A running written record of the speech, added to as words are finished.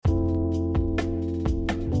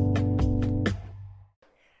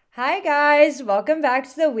Hi guys, welcome back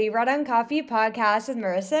to the We Run on Coffee podcast with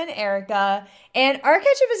Marissa and Arika. And our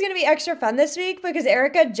catch-up is going to be extra fun this week because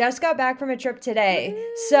Arika just got back from a trip today.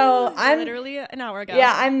 So I'm literally an hour ago.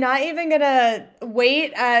 Yeah, I'm not even going to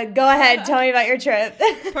wait. Go ahead, tell me about your trip.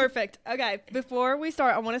 Perfect. Okay, before we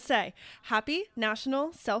start, I want to say Happy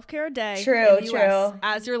National Self-Care Day True, in the US,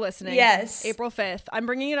 as you're listening. Yes. April 5th. I'm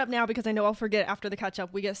bringing it up now because I know I'll forget after the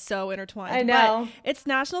catch-up. We get so intertwined. I know. But it's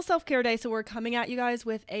National Self-Care Day, so we're coming at you guys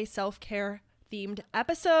with a self-care themed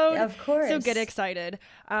episode. Of course. So get excited.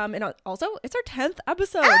 And also, it's our 10th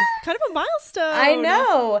episode. Kind of a milestone. I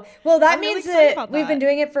know. Well, that means really that we've been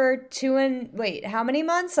doing it for how many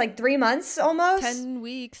months? Like 3 months almost? 10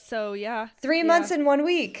 weeks. So yeah. 3 months and 1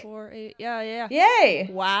 week. 4, 8. Yeah. Yay.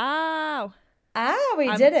 Wow. We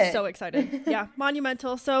did it. I'm so excited. Yeah.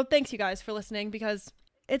 Monumental. So thanks you guys for listening because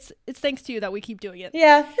it's thanks to you that we keep doing it.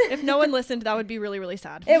 Yeah. If no one listened, that would be really, really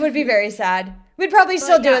sad. It would be very sad. We'd probably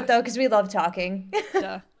still do it though because we love talking.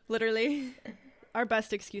 Duh. Literally our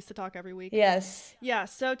best excuse to talk every week. Yes. Yeah.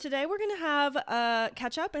 So today we're going to have a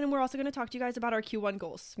catch up and we're also going to talk to you guys about our Q1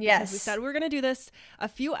 goals. Yes. Because we said we were going to do this a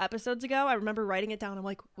few episodes ago. I remember writing it down. I'm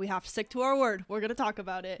like, we have to stick to our word. We're going to talk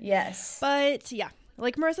about it. Yes. But yeah,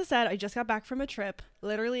 like Marissa said, I just got back from a trip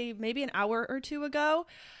literally maybe an hour or two ago.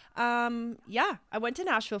 I went to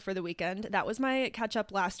Nashville for the weekend. That was my catch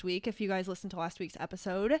up last week, if you guys listened to last week's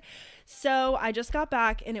episode. So I just got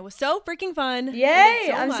back and it was so freaking fun.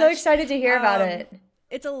 Yay! I'm so excited to hear about it.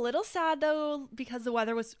 It's a little sad though because the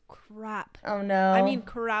weather was crap. Oh no. I mean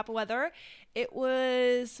crap weather. It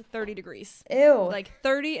was 30 degrees. Ew. Like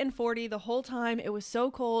 30 and 40 the whole time. It was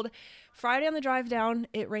so cold. Friday on the drive down,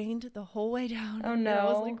 it rained the whole way down. Oh no. And I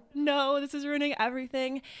was like, no, this is ruining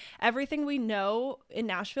everything. Everything we know in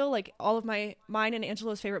Nashville, like all of mine and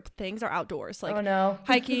Angelo's favorite things are outdoors. Like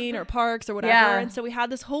hiking or parks or whatever. Yeah. And so we had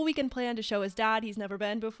this whole weekend planned to show his dad. He's never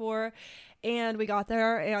been before. And we got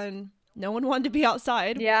there and no one wanted to be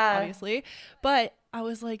outside. Yeah. Obviously. But I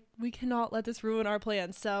was like, we cannot let this ruin our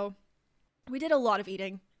plans. So we did a lot of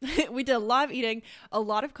eating. A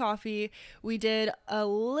lot of coffee. We did a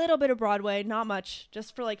little bit of Broadway, not much,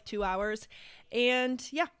 just for like 2 hours. And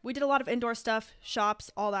yeah, we did a lot of indoor stuff, shops,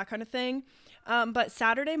 all that kind of thing. But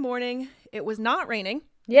Saturday morning, it was not raining.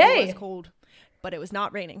 Yay. It was cold, but it was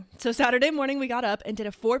not raining. So Saturday morning, we got up and did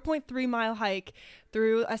a 4.3 mile hike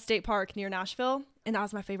through a state park near Nashville. And that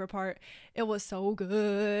was my favorite part. It was so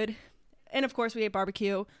good. And of course, we ate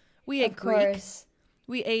barbecue. We ate Greek.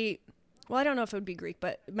 We ate... Well, I don't know if it would be Greek,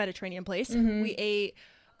 but Mediterranean place. Mm-hmm. We ate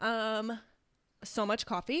so much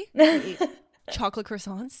coffee. We ate chocolate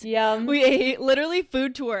croissants. Yum. We ate literally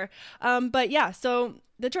food tour. But yeah, so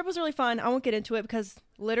the trip was really fun. I won't get into it because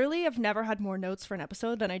literally I've never had more notes for an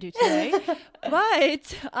episode than I do today. But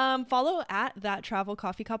follow at that travel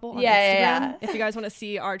coffee couple on Instagram if you guys want to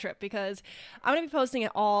see our trip because I'm going to be posting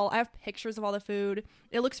it all. I have pictures of all the food.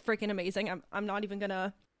 It looks freaking amazing. I'm not even going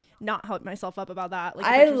to not hype myself up about that. Like,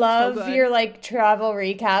 I love your like travel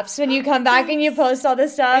recaps when you come back and you post all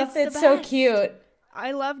this stuff. It's so cute.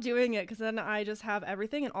 I love doing it because then I just have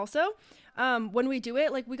everything. And also when we do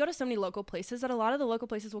it, like we go to so many local places that a lot of the local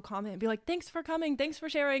places will comment and be like, thanks for coming, thanks for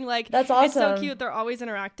sharing. Like, that's awesome. It's so cute. They're always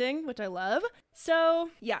interacting, which I love.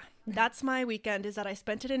 So yeah, that's my weekend is that I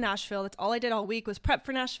spent it in Nashville. That's all I did all week was prep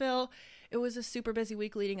for Nashville. It was a super busy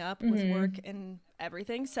week leading up with work and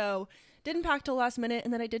everything. So didn't pack till last minute,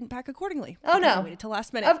 and then I didn't pack accordingly. Oh, no. I waited till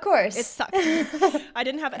last minute. Of course. It sucked. I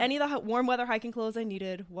didn't have any of the warm weather hiking clothes I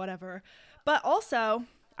needed, whatever. But also,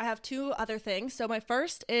 I have two other things. So my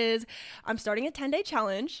first is I'm starting a 10-day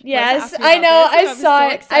challenge. Yes, I know. I saw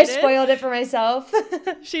it. I spoiled it for myself.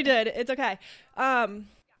 She did. It's okay.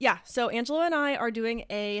 Yeah, so Angela and I are doing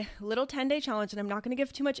a little 10-day challenge, and I'm not going to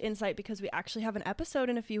give too much insight because we actually have an episode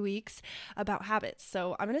in a few weeks about habits.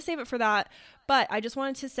 So I'm going to save it for that. But I just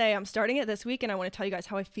wanted to say I'm starting it this week, and I want to tell you guys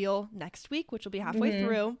how I feel next week, which will be halfway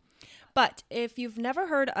through. But if you've never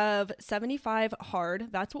heard of 75 Hard,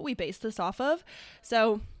 that's what we base this off of.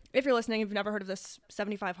 So if you're listening, if you've never heard of this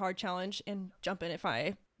 75 Hard challenge, and jump in if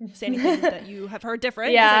I say anything that you have heard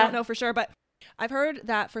different, because I don't know for sure, but I've heard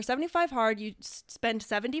that for 75 Hard, you spend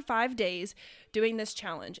 75 days doing this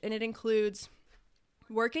challenge, and it includes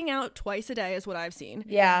working out twice a day is what I've seen.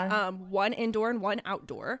 Yeah. One indoor and one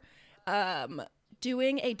outdoor.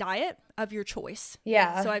 Doing a diet of your choice.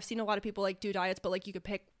 Yeah. So I've seen a lot of people like do diets, but like you could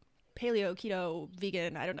pick paleo, keto,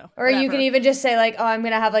 vegan, I don't know. Or whatever. You can even just say like, oh, I'm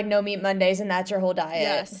going to have like no meat Mondays, and that's your whole diet.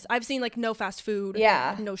 Yes. I've seen like no fast food.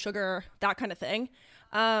 Yeah. No sugar, that kind of thing.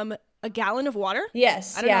 A gallon of water.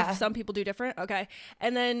 Yes. I don't know if some people do different. Okay.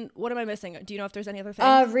 And then what am I missing? Do you know if there's any other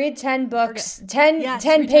things? Read 10 books, 10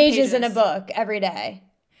 pages in a book every day.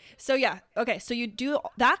 So yeah, okay, so you do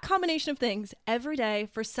that combination of things every day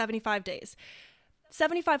for 75 days.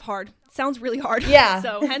 75 hard. Sounds really hard. Yeah.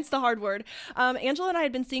 So hence the hard word. Angela and I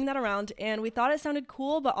had been seeing that around, and we thought it sounded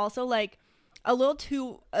cool, but also like a little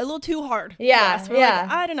too hard. Yeah. We're yeah.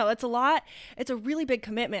 like, I don't know. It's a lot. It's a really big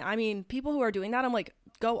commitment. I mean, people who are doing that, I'm like,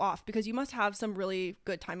 go off, because you must have some really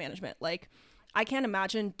good time management. Like, I can't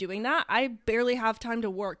imagine doing that. I barely have time to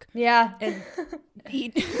work. Yeah. And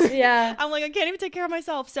eat. Yeah. I'm like, I can't even take care of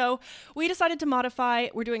myself. So we decided to modify.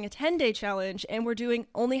 We're doing a 10-day challenge, and we're doing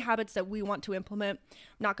only habits that we want to implement. I'm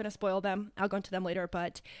not going to spoil them. I'll go into them later,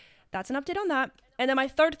 but that's an update on that. And then my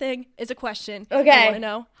third thing is a question. Okay. I want to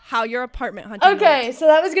know how your apartment hunting Okay, went. so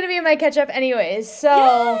that was going to be my catch-up anyways.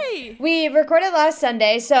 So Yay! we recorded last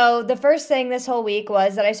Sunday. So the first thing this whole week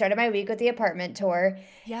was that I started my week with the apartment tour.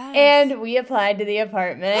 Yes. And we applied to the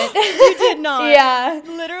apartment. You did not. Yeah.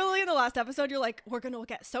 Literally in the last episode, you're like, we're going to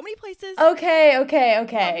look at so many places. Okay.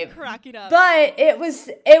 I'm cracking up. But it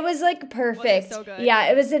was like perfect. Was it so good?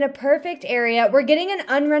 Yeah, it was in a perfect area. We're getting an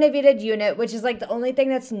unrenovated unit, which is like the only thing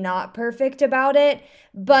that's not perfect about it.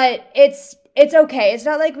 But it's okay. It's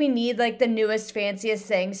not like we need like the newest, fanciest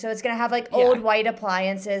thing. So it's going to have like old white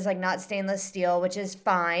appliances, like not stainless steel, which is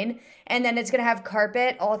fine. And then it's going to have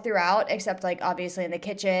carpet all throughout, except like obviously in the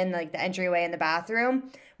kitchen, like the entryway and the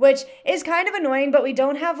bathroom, which is kind of annoying, but we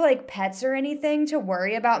don't have like pets or anything to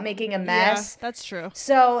worry about making a mess. Yeah, that's true.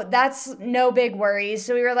 So that's no big worries.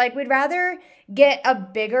 So we were like, we'd rather get a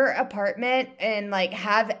bigger apartment and like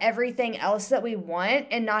have everything else that we want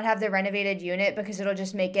and not have the renovated unit, because it'll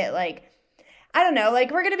just make it like, I don't know,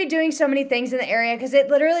 like we're going to be doing so many things in the area because it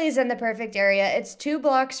literally is in the perfect area. It's 2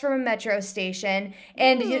 blocks from a metro station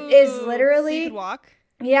and it is literally... So you could walk?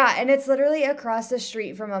 Yeah, and it's literally across the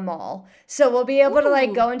street from a mall. So we'll be able to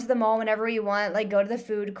like go into the mall whenever we want, like go to the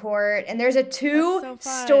food court. And there's a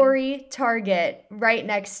 2-story Target right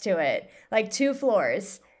next to it, like 2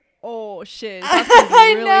 floors. Oh shit, that's gonna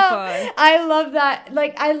be really fun. I love that.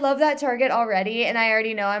 Like, I love that Target already, and I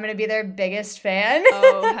already know I'm gonna be their biggest fan.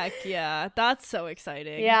 Oh heck yeah, that's so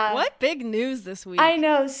exciting. Yeah. What big news this week? I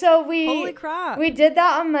know. So holy crap, we did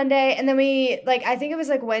that on Monday, and then I think it was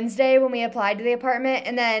like Wednesday when we applied to the apartment,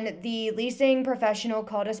 and then the leasing professional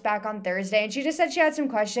called us back on Thursday, and she just said she had some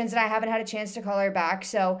questions, and I haven't had a chance to call her back.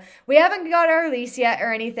 So we haven't got our lease yet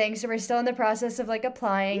or anything, so we're still in the process of like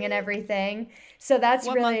applying and everything. So that's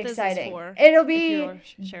what really month exciting. Is this for, it'll be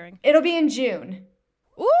if you're sharing. It'll be in June.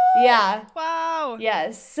 Ooh! Yeah. Wow.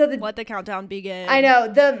 Yes. So let the countdown begin. I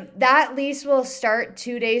know that lease will start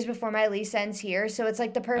 2 days before my lease ends here. So it's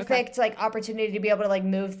like the perfect like opportunity to be able to like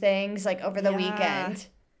move things like over the weekend.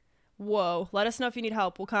 Whoa. Let us know if you need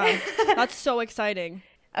help. We'll come. That's so exciting.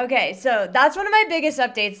 Okay, so that's one of my biggest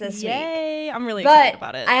updates this week. Yay! I'm really excited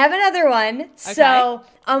about it. I have another one. Okay. So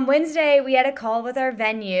on Wednesday, we had a call with our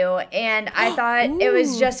venue, and I thought it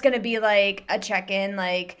was just going to be like a check-in,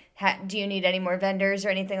 like, do you need any more vendors or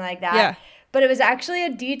anything like that? Yeah. But it was actually a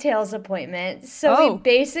details appointment. So we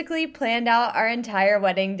basically planned out our entire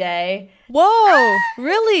wedding day. Whoa,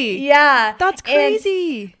 really? Yeah. That's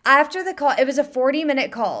crazy. And after the call, it was a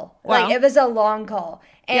 40-minute call. Wow. Like, it was a long call.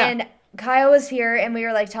 And Kyle was here, and we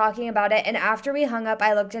were, like, talking about it. And after we hung up,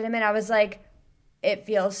 I looked at him, and I was like, it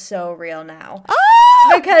feels so real now.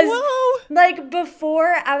 Because, like,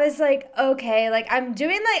 before, I was like, okay, like, I'm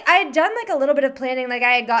doing, like, I had done, like, a little bit of planning. Like,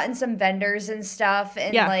 I had gotten some vendors and stuff,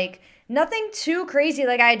 and, like, nothing too crazy.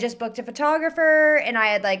 Like, I had just booked a photographer, and I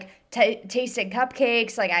had, like, tasted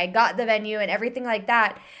cupcakes. Like, I got the venue and everything like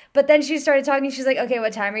that. But then she started talking. She's like, okay,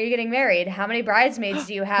 what time are you getting married? How many bridesmaids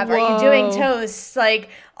do you have? Are you doing toasts? Like,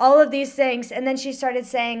 all of these things. And then she started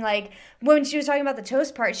saying, like, when she was talking about the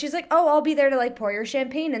toast part, she's like, oh, I'll be there to, like, pour your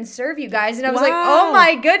champagne and serve you guys. And I was like, oh,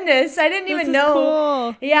 my goodness. I didn't even know.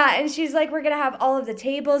 Cool. Yeah, and she's like, we're going to have all of the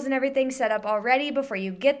tables and everything set up already before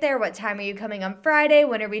you get there. What time are you coming on Friday?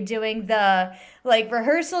 When are we doing the, like,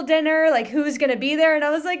 rehearsal dinner? Like, who's going to be there? And I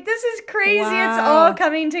was like, this is crazy. It's all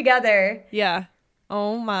coming together. Yeah.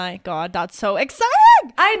 Oh my God, that's so exciting!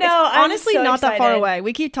 I know. It's honestly so not excited. that far away.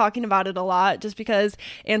 We keep talking about it a lot just because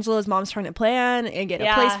Angela's mom's trying to plan and get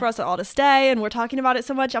a place for us all to stay, and we're talking about it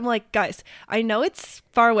so much. I'm like, guys, I know it's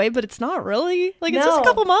far away, but it's not really. Like, it's just a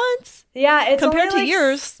couple months. Yeah, it's compared only to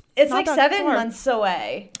years. It's like 7 months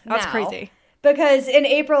away. That's now. crazy. Because in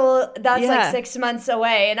April, that's like 6 months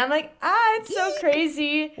away, and I'm like, it's so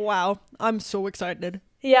crazy. Wow, I'm so excited.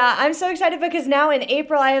 Yeah, I'm so excited because now in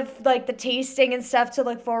April I have like the tasting and stuff to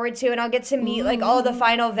look forward to, and I'll get to meet like all the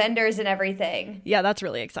final vendors and everything. Yeah, that's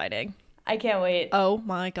really exciting. I can't wait. Oh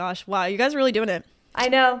my gosh. Wow, you guys are really doing it. I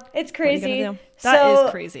know. It's crazy. That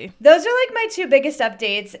is crazy. Those are like my two biggest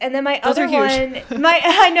updates. And then my other one,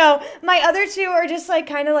 my other two are just like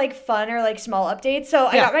kind of like fun or like small updates. So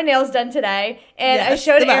I got my nails done today and I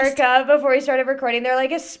showed Arika before we started recording. They're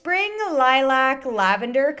like a spring lilac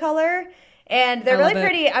lavender color. And they're really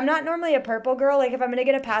pretty. I'm not normally a purple girl. Like, if I'm going to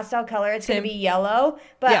get a pastel color, it's going to be yellow.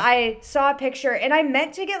 But I saw a picture, and I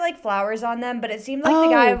meant to get, like, flowers on them. But it seemed like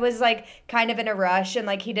the guy was, like, kind of in a rush. And,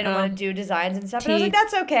 like, he didn't want to do designs and stuff. And I was like,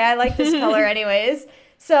 that's okay. I like this color anyways.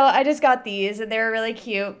 So I just got these, and they were really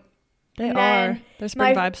cute. They're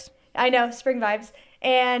spring vibes. I know, spring vibes.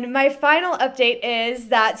 And my final update is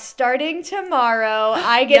that starting tomorrow,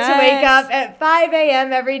 I get to wake up at 5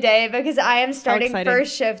 a.m. every day because I am starting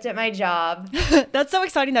first shift at my job. That's so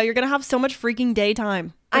exciting, though. You're going to have so much freaking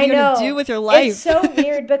daytime. What are you going to do with your life? It's so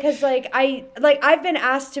weird because, I've been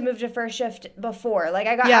asked to move to first shift before. Like,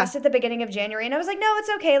 I got asked at the beginning of January, and I was like, no, it's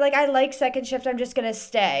okay. Like, I like second shift. I'm just going to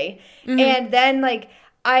stay. Mm-hmm. And then, like,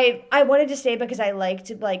 I wanted to stay because I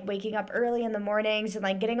liked like waking up early in the mornings and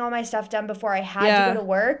like getting all my stuff done before I had to go to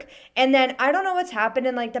work. And then I don't know what's happened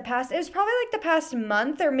in like it was probably like the past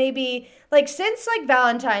month or maybe like since like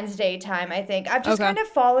Valentine's Day time, I think. I've just kind of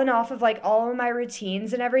fallen off of like all of my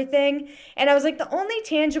routines and everything. And I was like, the only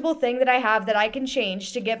tangible thing that I have that I can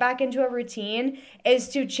change to get back into a routine is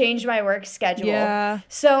to change my work schedule. Yeah.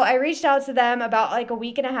 So I reached out to them about like a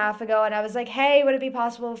week and a half ago and I was like, hey, would it be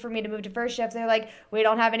possible for me to move to first shift? They're like, we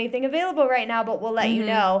don't have anything available right now, but we'll let you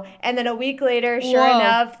know. And then a week later, sure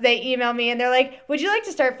enough, they email me and they're like, would you like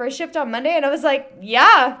to start first shift on Monday? And I was like,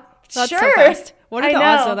 yeah, that's sure. So fast. What are the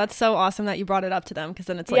odds though? That's so awesome that you brought it up to them because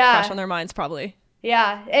then it's like fresh on their minds probably.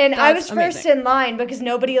 Yeah, and I was first in line because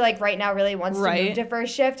nobody like right now really wants to move to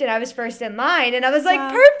first shift, and I was first in line, and I was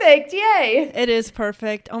like, perfect, yay! It is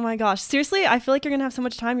perfect. Oh my gosh, seriously, I feel like you're gonna have so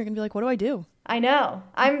much time. You're gonna be like, what do I do? I know.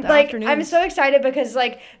 I'm so excited because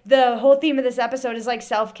like the whole theme of this episode is like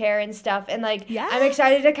self-care and stuff, and like I'm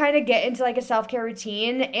excited to kind of get into like a self-care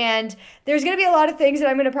routine, and there's gonna be a lot of things that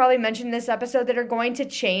I'm gonna probably mention in this episode that are going to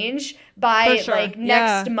change by like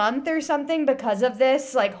next month or something because of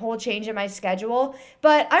this like whole change in my schedule.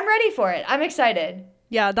 But I'm ready for it. I'm excited.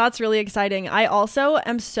 Yeah, that's really exciting. I also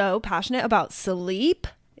am so passionate about sleep.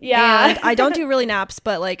 Yeah. And I don't do really naps,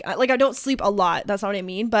 but like I don't sleep a lot. That's not what I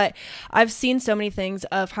mean. But I've seen so many things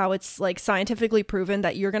of how it's like scientifically proven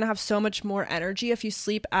that you're going to have so much more energy if you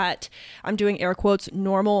sleep at, I'm doing air quotes,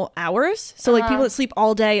 normal hours. So like people that sleep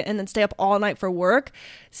all day and then stay up all night for work,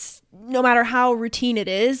 no matter how routine it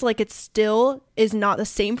is, like it still is not the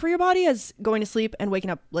same for your body as going to sleep and waking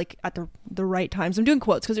up like at the right times. I'm doing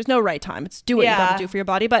quotes because there's no right time. It's do what you got to do for your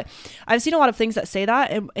body. But I've seen a lot of things that say that.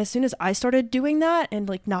 And as soon as I started doing that and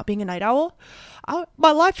like not being a night owl,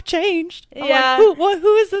 my life changed. Yeah. I'm like,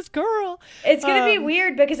 who is this girl? It's going to be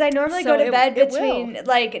weird because I normally go to bed between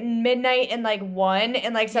like midnight and like 1.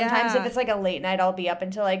 And like sometimes if it's like a late night, I'll be up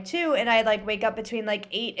until like 2. And I like wake up between like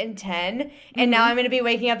 8 and 10. And now I'm going to be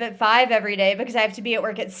waking up at 5 every day because I have to be at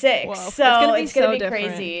work at 6. Whoa. So it's going to be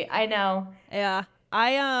crazy. I know. Yeah.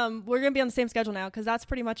 We're going to be on the same schedule now because that's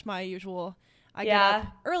pretty much my usual. I get up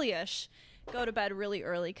early-ish, go to bed really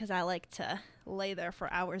early because I like to lay there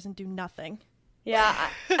for hours and do nothing. Yeah.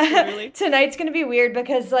 Tonight's going to be weird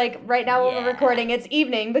because, like, right now when we're recording, it's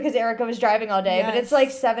evening because Arika was driving all day. Yes. But it's, like,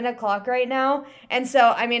 7 o'clock right now. And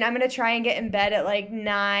so, I mean, I'm going to try and get in bed at, like,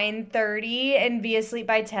 9:30 and be asleep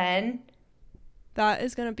by 10. That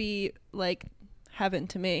is going to be, like, heaven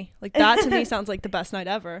to me. Like, that to me sounds like the best night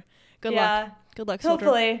ever. Good luck. Good luck, soldier.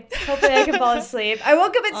 Hopefully I can fall asleep. I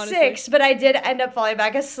woke up at 6, but I did end up falling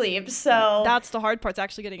back asleep, so. That's the hard part,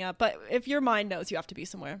 actually getting up. But if your mind knows you have to be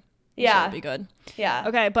somewhere. Yeah. It'll be good. Yeah.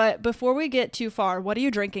 Okay, but before we get too far, what are you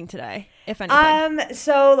drinking today, if anything?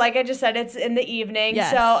 So like I just said, it's in the evening.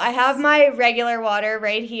 Yes. So I have my regular water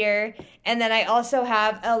right here, and then I also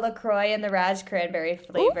have a LaCroix in the Raz Cranberry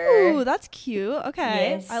flavor. Ooh, that's cute.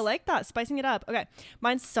 Okay. Yes. I like that. Spicing it up. Okay.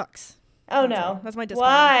 Mine sucks. Oh, no. That's my disclaimer.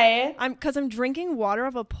 Why? Because I'm drinking water out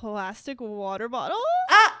of a plastic water bottle.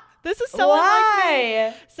 This is so unlike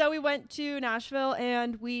me. So we went to Nashville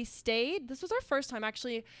and we stayed. This was our first time,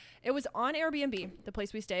 actually. It was on Airbnb, the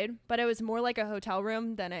place we stayed, but it was more like a hotel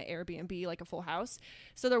room than an Airbnb, like a full house.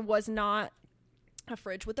 So there was not a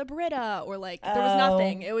fridge with a Brita or like there was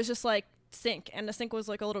nothing. It was just like sink, and the sink was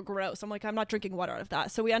like a little gross. I'm like, I'm not drinking water out of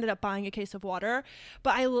that. So we ended up buying a case of water,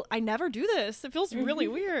 but I never do this. It feels really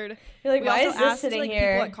weird. You're like, why is this sitting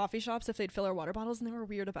here? People at coffee shops if they'd fill our water bottles, and they were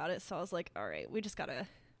weird about it. So I was like, all right, we just gotta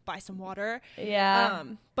buy some water. Yeah.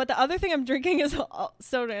 But the other thing I'm drinking is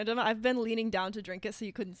so random. I've been leaning down to drink it so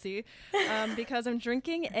you couldn't see, because I'm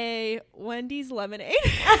drinking a Wendy's lemonade.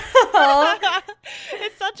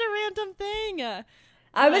 It's such a random thing.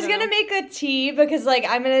 I was gonna make a tea because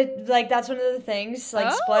I'm gonna that's one of the things.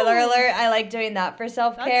 Spoiler alert, I like doing that for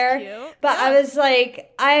self-care. That's cute. But I was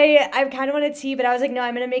I kind of want a tea, but I was no,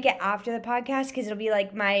 I'm gonna make it after the podcast because it'll be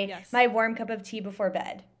my warm cup of tea before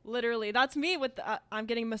bed. Literally, that's me with I'm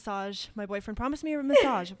getting a massage. My boyfriend promised me a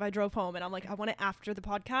massage if I drove home, and I'm like, I want it after the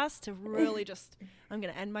podcast to really I'm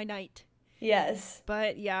gonna end my night. Yes.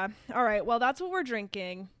 But yeah, all right. Well, that's what we're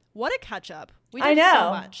drinking. What a catch up! We did I know. so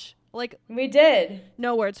much. We did.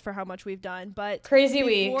 No words for how much we've done, but crazy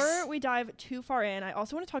weeks. Before we dive too far in, I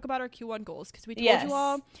also want to talk about our Q1 goals because we told you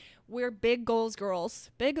all we're big goals girls.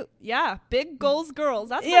 Big goals girls.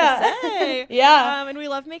 That's what I say. Yeah. And we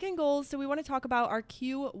love making goals, so we want to talk about our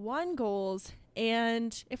Q1 goals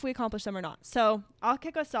and if we accomplish them or not. So I'll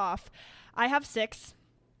kick us off. I have 6.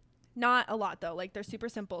 Not a lot though, they're super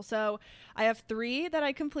simple. So I have 3 that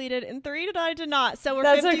I completed and 3 that I did not. So we're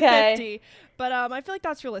 50-50. Okay. But I feel like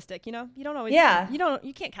that's realistic, you don't always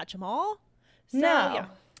you can't catch them all. So yeah.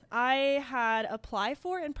 I had apply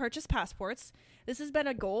for and purchase passports. This has been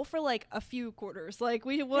a goal for a few quarters.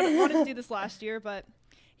 We wanted to do this last year, but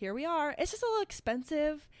here we are. It's just a little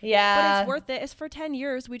expensive. Yeah. But it's worth it. It's for 10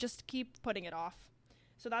 years. We just keep putting it off.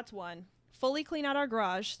 So that's one. Fully clean out our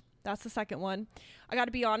garage. That's the second one. I got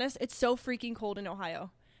to be honest, it's so freaking cold in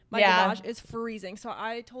Ohio. My garage is freezing. So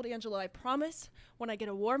I told Angela, I promise when I get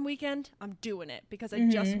a warm weekend, I'm doing it because I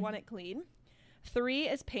just want it clean. 3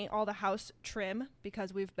 is paint all the house trim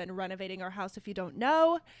because we've been renovating our house. If you don't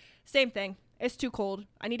know, same thing. It's too cold.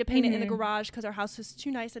 I need to paint it in the garage because our house is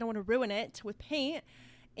too nice. I don't want to ruin it with paint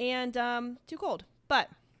and too cold. But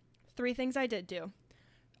 3 things I did do.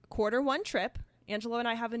 Q1 trip. Angela and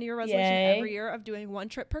I have a New Year resolution every year of doing 1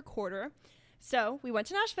 trip per quarter. So we went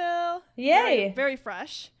to Nashville. Yay. Very, very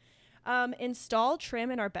fresh. Install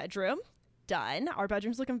trim in our bedroom. Done. Our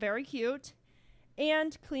bedroom's looking very cute.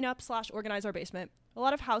 And clean up / organize our basement. A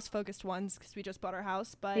lot of house-focused ones because we just bought our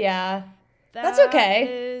house. But yeah, that's okay.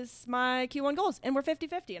 That is my Q1 goals. And we're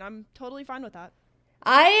 50-50, and I'm totally fine with that.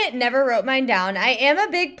 I never wrote mine down. I am a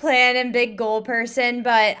big plan and big goal person,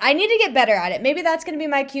 but I need to get better at it. Maybe that's going to be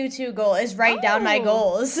my Q2 goal is write down my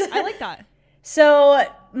goals. I like that. So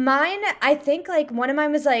mine, I think one of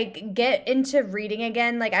mine was get into reading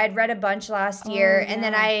again. I had read a bunch last year and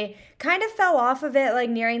then I kind of fell off of it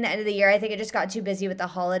nearing the end of the year. I think it just got too busy with the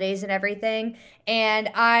holidays and everything. And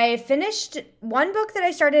I finished one book that I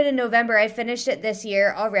started in November. I finished it this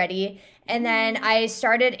year already. And then I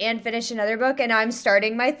started and finished another book, and I'm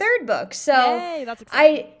starting my 3rd book. So yay, that's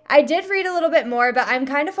exciting. I did read a little bit more, but I'm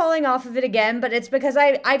kind of falling off of it again. But it's because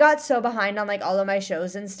I got so behind on all of my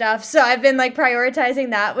shows and stuff. So I've been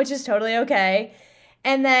prioritizing that, which is totally okay.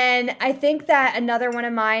 And then I think that another one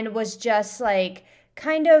of mine was just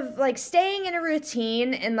kind of staying in a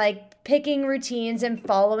routine and picking routines and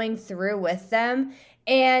following through with them.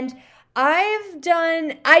 And I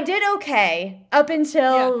did okay up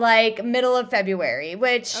until middle of February,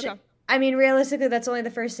 which I mean, realistically, that's only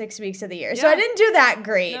the first 6 weeks of the year. Yeah. So I didn't do that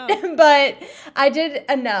great, but I did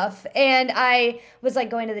enough. And I was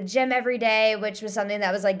going to the gym every day, which was something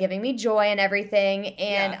that was giving me joy and everything.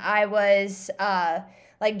 And I was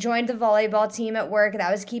joined the volleyball team at work.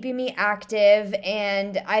 That was keeping me active.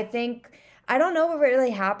 And I don't know what really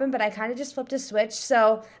happened, but I kind of just flipped a switch.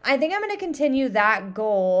 So I think I'm going to continue that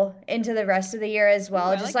goal into the rest of the year as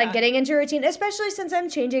well. Just getting into routine, especially since I'm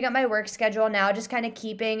changing up my work schedule now, just kind of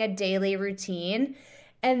keeping a daily routine.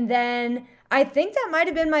 And then I think that might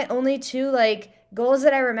have been my only 2 goals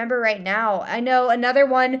that I remember right now. I know another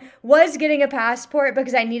one was getting a passport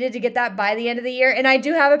because I needed to get that by the end of the year. And I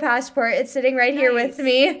do have a passport. It's sitting right here with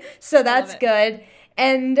me. So that's good.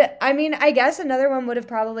 And I mean, I guess another one would have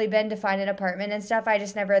probably been to find an apartment and stuff. I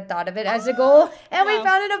just never had thought of it as a goal. And we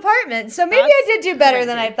found an apartment. So maybe I did do better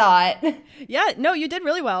than I thought. Yeah, no, you did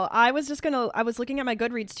really well. I was looking at my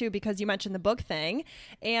Goodreads too because you mentioned the book thing.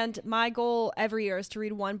 And my goal every year is to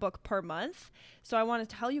read 1 book per month. So I want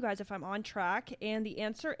to tell you guys if I'm on track. And the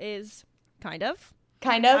answer is kind of.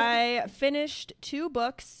 Kind of? I finished 2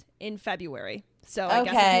 books in February. So I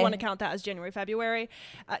guess if you want to count that as January, February.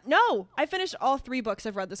 No, I finished all 3 books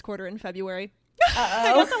I've read this quarter in February.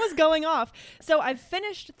 I guess I was going off. So I've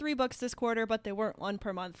finished 3 books this quarter, but they weren't 1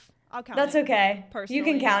 per month. I'll count That's it. That's okay. Personally, you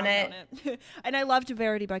can count it. And I loved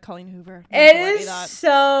Verity by Colleen Hoover. It is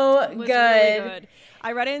so good. Really good.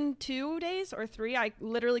 I read it in 2 days or 3. I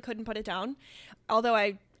literally couldn't put it down. Although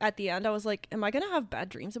at the end, I was like, am I going to have bad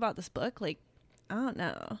dreams about this book? I don't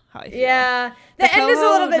know how I feel. Yeah. The end is a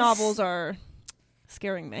little bit... novels are...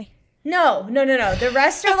 scaring me. No. The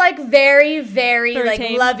rest are like very, very Very like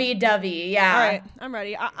tame. lovey-dovey. Yeah. All right, I'm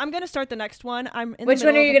ready. I'm gonna start the next one. I'm in Which the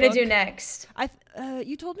one are middle you of a gonna do book. next?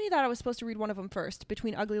 You told me that I was supposed to read one of them first,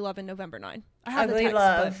 Between Ugly Love and November 9. I have Ugly the text,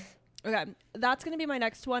 Love. but okay, that's gonna be my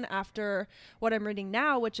next one after what I'm reading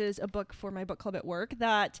now, which is a book for my book club at work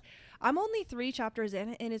that I'm only 3 chapters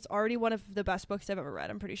in, and it's already one of the best books I've ever read.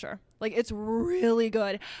 I'm pretty sure. Like, it's really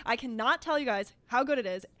good. I cannot tell you guys how good it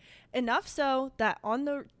is. Enough so that on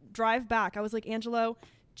the drive back, I was like, Angelo,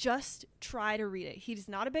 just try to read it. He's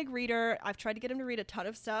not a big reader. I've tried to get him to read a ton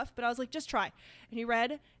of stuff, but I was like, just try. And he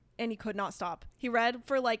read, and he could not stop. He read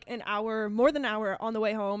for like an hour, more than an hour on the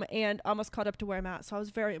way home, and almost caught up to where I'm at. So I was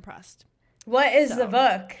very impressed. What is the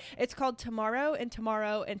book? It's called Tomorrow and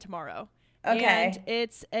Tomorrow and Tomorrow. Okay. And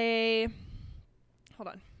it's hold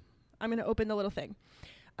on. I'm going to open the little thing.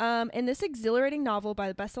 In this exhilarating novel by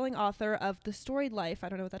the best-selling author of The Storied Life, I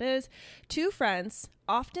don't know what that is, 2 friends,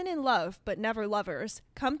 often in love but never lovers,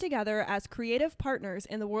 come together as creative partners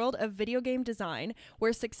in the world of video game design,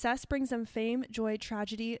 where success brings them fame, joy,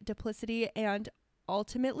 tragedy, duplicity, and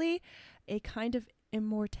ultimately a kind of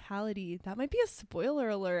immortality. That might be a spoiler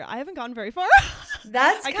alert. I haven't gone very far.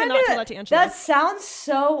 I cannot tell that to Angela. That sounds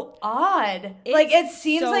so odd. Like, it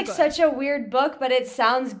seems so like good. such a weird book, but it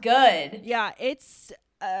sounds good. Yeah, it's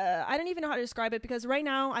I don't even know how to describe it, because right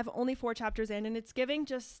now I've only 4 chapters in, and it's giving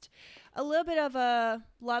just a little bit of a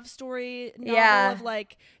love story novel of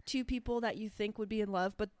like 2 people that you think would be in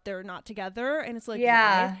love, but they're not together, and it's like,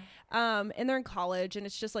 why? And they're in college, and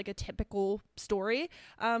it's just like a typical story.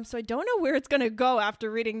 So I don't know where it's gonna go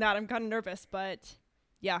after reading that. I'm kind of nervous, but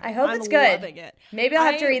yeah, I hope it's I'm good. loving it. Maybe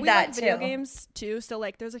I'll have to read we that like too. Video games too, so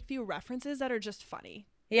like there's a few references that are just funny.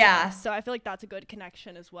 Yeah. So I feel like that's a good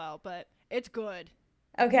connection as well, but it's good.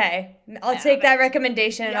 Okay. I'll take that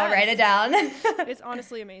recommendation and I'll write it down. It's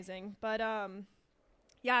honestly amazing. But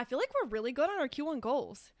yeah, I feel like we're really good on our Q1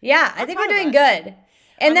 goals. Yeah, I think we're doing good.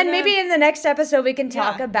 And then maybe in the next episode we can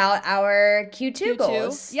talk about our Q2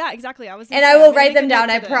 goals. Yeah, exactly. I will write them down,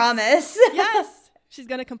 I promise. Yes. She's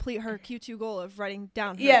going to complete her Q2 goal of writing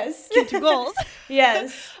down her Q2 goals.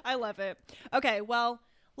 Yes. I love it. Okay, well,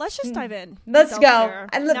 let's just dive in. Let's go.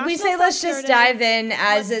 We say let's just dive in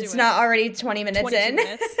as it's not already 20 minutes 22 in.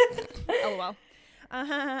 minutes. LOL.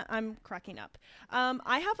 I'm cracking up.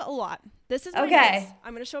 I have a lot. This is my notes.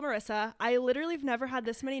 I'm going to show Marissa. I literally have never had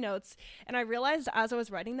this many notes, and I realized as I was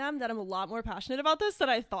writing them that I'm a lot more passionate about this than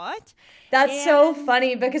I thought. That's so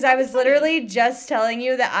funny, because I was literally just telling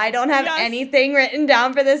you that I don't have anything written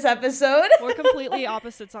down for this episode. We're completely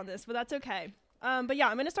opposites on this, but that's okay. But yeah,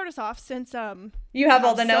 I'm going to start us off since you have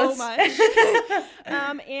all the notes. So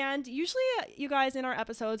much. And usually, you guys, in our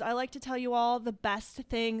episodes, I like to tell you all the best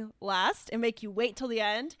thing last and make you wait till the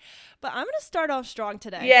end. But I'm going to start off strong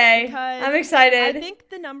today. Yay. I'm excited. I think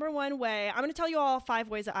the number one way, I'm going to tell you all 5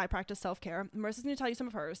 ways that I practice self-care. Marissa's going to tell you some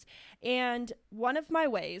of hers. And one of my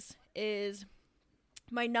ways is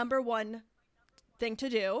my number one thing to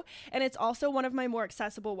do, and it's also one of my more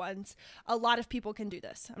accessible ones. A lot of people can do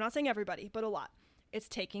this. I'm not saying everybody, but a lot. It's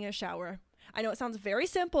taking a shower. I know it sounds very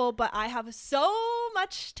simple, but I have so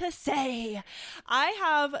much to say. I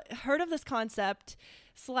have heard of this concept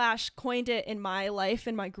 / coined it in my life,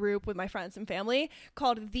 in my group with my friends and family,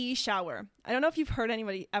 called the shower. I don't know if you've heard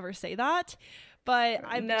anybody ever say that, but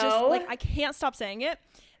I can't stop saying it.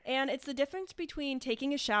 And it's the difference between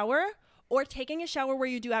taking a shower or taking a shower where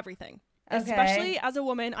you do everything. Okay. Especially as a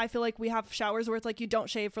woman, I feel like we have showers where it's like you don't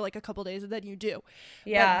shave for like a couple days and then you do.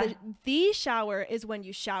 Yeah. But the shower is when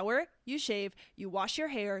you shower, you shave, you wash your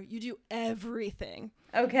hair, you do everything.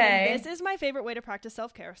 Okay. And this is my favorite way to practice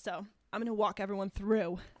self-care. So I'm going to walk everyone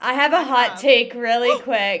through. I have a hot take really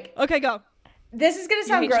quick. Okay, go. This is going to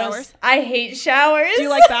sound gross. Showers? I hate showers. Do you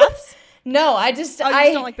like baths? No, I just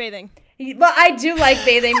don't like bathing. Well, I do like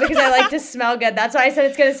bathing because I like to smell good. That's why I said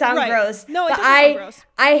it's going to sound gross. No, it doesn't sound gross.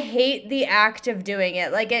 I hate the act of doing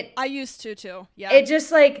it. Like it. I used to too. Yeah. It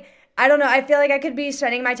just like, I don't know. I feel like I could be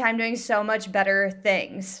spending my time doing so much better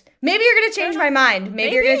things. Maybe you're going to change my mind.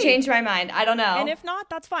 Maybe you're going to change my mind. I don't know. And if not,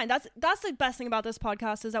 that's fine. That's the best thing about this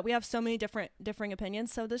podcast is that we have so many differing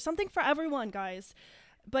opinions. So there's something for everyone, guys.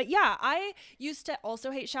 But yeah, I used to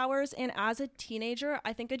also hate showers. And as a teenager,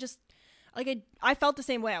 I think I felt the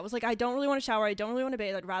same way. I was like, I don't really want to shower. I don't really want to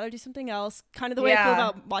bathe. I'd rather do something else. Kind of the way I feel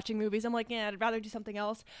about watching movies. I'm like, yeah, I'd rather do something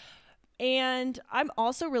else. And I'm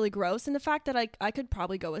also really gross in the fact that I could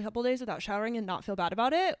probably go a couple days without showering and not feel bad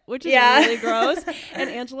about it, which is really gross. And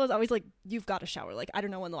Angela's always like, you've got to shower. Like, I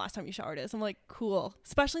don't know when the last time you showered is. I'm like, cool.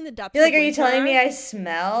 Especially in the depths You're like, of are you winter. telling me I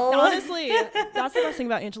smell? Honestly, that's the best thing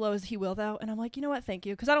about Angelo is he will though. And I'm like, you know what? Thank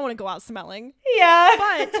you. Because I don't want to go out smelling.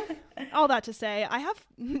 Yeah. But all that to say, I have,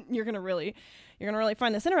 you're going to really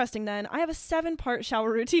find this interesting then. I have a 7-part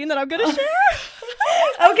shower routine that I'm going to share.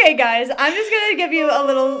 Okay, guys, I'm just going to give you a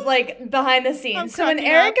little, like, behind the scenes. So when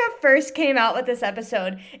Arika first came out with this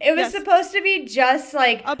episode, it was supposed to be just,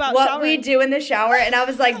 like, about what showering. we do in the shower. And I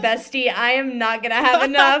was like, bestie, I am not going to have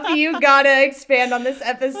enough. You got to expand on this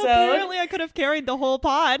episode. Apparently, I could have carried the whole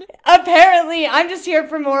pod. Apparently. I'm just here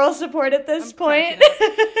for moral support at this point.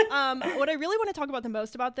 What I really want to talk about the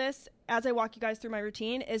most about this, as I walk you guys through my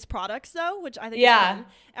routine, is products, though, which I think is fun.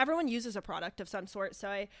 Everyone uses a product of some sort, so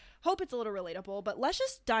I hope it's a little relatable, but let's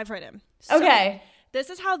just dive right in. Okay. So, this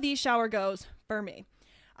is how the shower goes for me.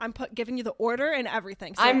 I'm giving you the order and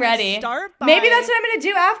everything. So I'm ready. Start by, maybe that's what I'm going to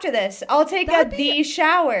do after this. I'll take the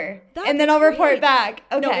shower, and then I'll report back.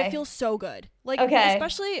 Okay. No, it feels so good. Like,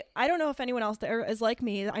 especially, I don't know if anyone else there is like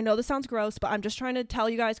me. I know this sounds gross, but I'm just trying to tell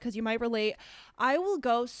you guys because you might relate. I will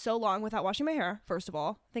go so long without washing my hair, first of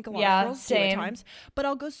all. I think a lot of girls do at times. But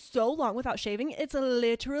I'll go so long without shaving. It's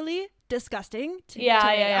literally disgusting to me.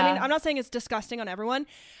 I mean, I'm not saying it's disgusting on everyone.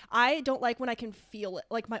 I don't like when I can feel it.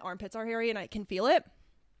 Like, my armpits are hairy and I can feel it.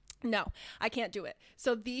 No, I can't do it.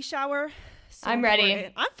 So the shower. I'm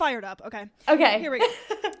ready. I'm fired up. Okay. Here we go.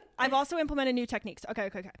 I've also implemented new techniques.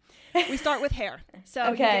 Okay. We start with hair.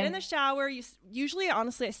 So you get in the shower. You usually,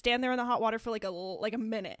 honestly, I stand there in the hot water for like a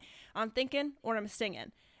minute. I'm thinking or I'm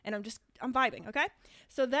singing, and I'm vibing. Okay.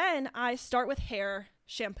 So then I start with hair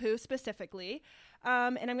shampoo specifically.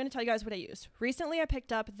 And I'm going to tell you guys what I use. Recently, I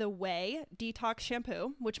picked up the Way Detox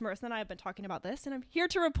Shampoo, which Marissa and I have been talking about this, and I'm here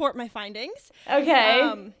to report my findings.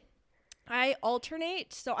 Okay. I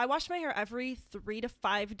alternate. So I wash my hair every 3 to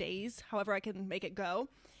 5 days, however I can make it go.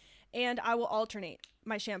 And I will alternate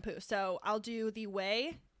my shampoo. So I'll do the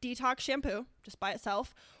Way Detox Shampoo just by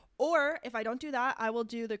itself. Or if I don't do that, I will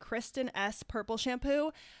do the Kristen S Purple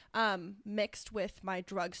Shampoo mixed with my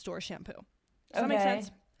drugstore shampoo. Does that make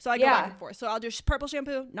sense? So I go back and forth. So I'll do purple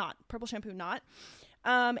shampoo, not.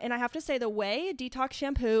 And I have to say, the Way Detox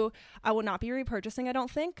Shampoo, I will not be repurchasing, I don't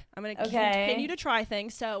think. I'm going to continue to try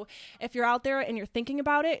things. So if you're out there and you're thinking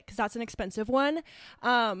about it, because that's an expensive one,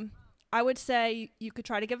 I would say you could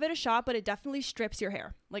try to give it a shot, but it definitely strips your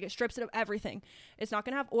hair. Like, it strips it of everything. It's not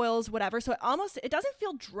going to have oils, whatever. So it doesn't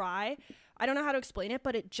feel dry. I don't know how to explain it,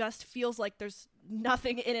 but it just feels like there's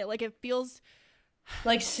nothing in it. Like, it feels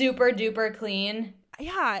like super duper clean.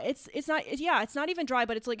 Yeah, it's not even dry,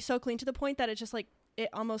 but it's like so clean to the point that it's just like, it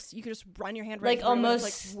almost, you could just run your hand right through it.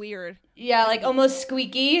 It's like weird. Yeah, like almost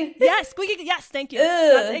squeaky. Yes, squeaky. Yes, thank you.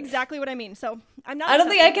 That's exactly what I mean. So I don't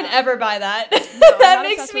think I could ever buy that. No, that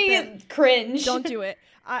makes me cringe. Don't do it.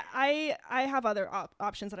 I have other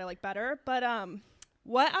options that I like better, but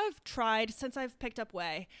what I've tried since I've picked up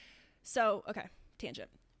Way. So, okay, tangent.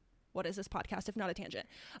 What is this podcast if not a tangent?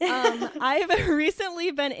 I've recently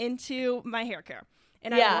been into my hair care.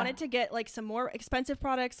 And I wanted to get like some more expensive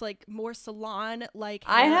products, like more salon, like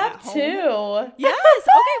I have too. Yes.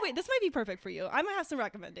 Okay, wait, this might be perfect for you. I might have some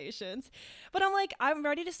recommendations. But I'm like, I'm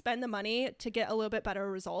ready to spend the money to get a little bit better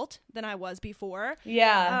result than I was before.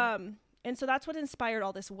 Yeah. And so that's what inspired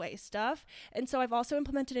all this Way stuff. And so I've also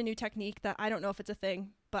implemented a new technique that I don't know if it's a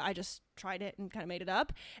thing, but I just tried it and kind of made it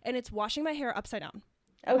up. And it's washing my hair upside down.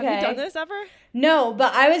 Okay. Have you done this ever? No,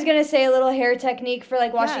 but I was going to say a little hair technique for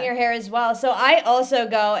like washing your hair as well. So I also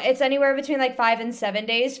go, it's anywhere between like 5 and 7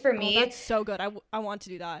 days for me. Oh, that's so good. I want to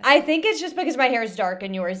do that. I think it's just because my hair is dark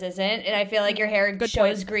and yours isn't. And I feel like your hair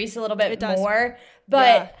shows grease a little bit more.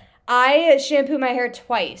 But I shampoo my hair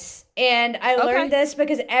twice. And I learned this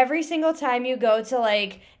because every single time you go to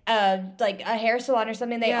like a hair salon or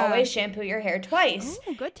something, they always shampoo your hair twice.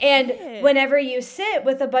 Oh, good tip. And whenever you sit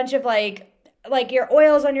with a bunch of like your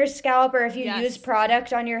oils on your scalp, or if you use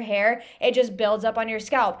product on your hair, it just builds up on your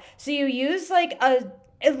scalp. So you use like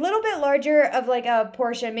a little bit larger of like a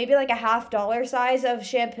portion, maybe like a $50 size of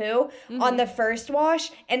shampoo on the first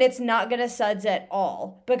wash, and it's not going to suds at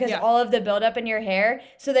all because all of the buildup in your hair.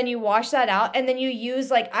 So then you wash that out, and then you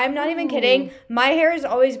use like, I'm not even kidding, my hair has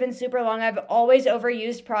always been super long. I've always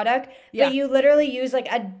overused product, but you literally use like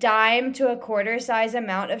a dime to a quarter size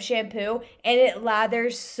amount of shampoo, and it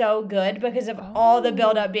lathers so good because of all the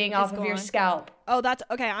buildup being off of your scalp. Oh, that's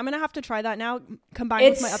okay. I'm going to have to try that now combined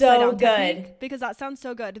with my upside down technique, because that sounds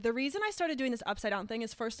so good. The reason I started doing this upside down thing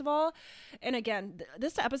is, first of all, and again,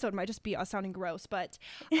 this episode might just be us sounding gross, but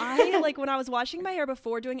I like when I was washing my hair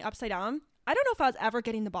before doing upside down, I don't know if I was ever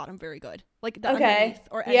getting the bottom very good, like the underneath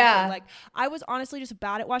or anything. Like, I was honestly just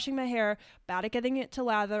bad at washing my hair, bad at getting it to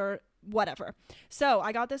lather, whatever. So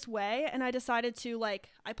I got this way and I decided to like,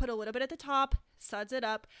 I put a little bit at the top, suds it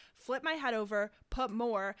up, flip my head over, put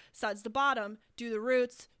more, suds the bottom, do the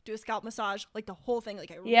roots, do a scalp massage, like the whole thing.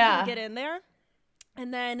 Like I really get in there.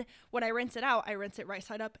 And then when I rinse it out, I rinse it right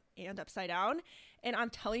side up and upside down. And I'm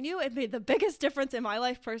telling you, it made the biggest difference in my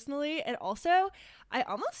life personally. And also, I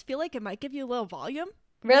almost feel like it might give you a little volume.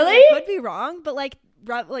 Really? I could be wrong, but like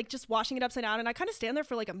just washing it upside down, and I kind of stand there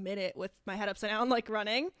for like a minute with my head upside down, like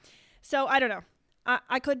running. So I don't know.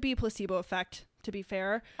 I could be placebo effect, to be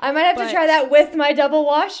fair. I might have to try that with my double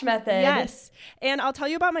wash method. Yes. And I'll tell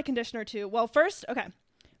you about my conditioner too. Well, first, okay.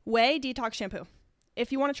 Whey Detox Shampoo.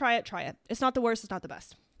 If you want to try it, try it. It's not the worst. It's not the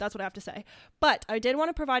best. That's what I have to say. But I did want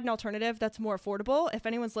to provide an alternative that's more affordable. If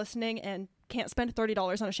anyone's listening and can't spend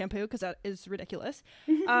 $30 on a shampoo, because that is ridiculous.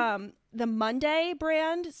 The Monday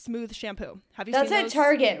brand Smooth Shampoo. Have you seen those? That's at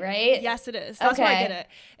Target, right? Yes, it is. That's where I get it.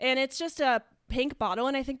 And it's just a pink bottle,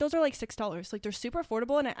 and I think those are like $6. Like, they're super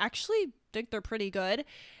affordable, and I actually think they're pretty good.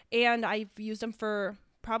 And I've used them for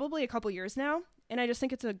probably a couple years now. And I just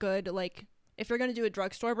think it's a good, like, if you're going to do a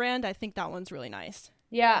drugstore brand, I think that one's really nice.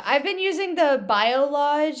 Yeah, I've been using the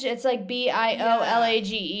Biolage. It's like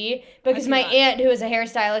BIOLAGE because my aunt, who is a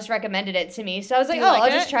hairstylist, recommended it to me. So I was like, I'll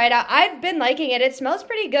just try it out. I've been liking it. It smells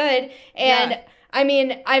pretty good. And I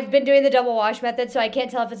mean, I've been doing the double wash method, so I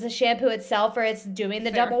can't tell if it's the shampoo itself or it's doing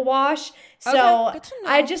the double wash. So good to know.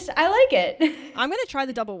 I like it. I'm going to try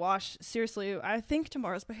the double wash. Seriously, I think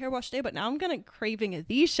tomorrow's my hair wash day, but now I'm going to craving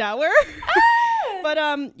the shower. But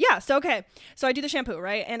so I do the shampoo,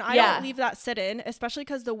 right? And I don't leave that sit in, especially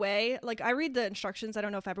because the way, like, I read the instructions. I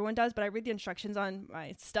don't know if everyone does, but I read the instructions on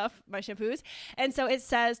my stuff, my shampoos. And so it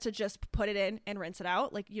says to just put it in and rinse it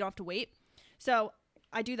out. Like, you don't have to wait. So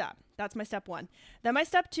I do that. That's my step 1. Then my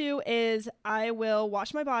step 2 is I will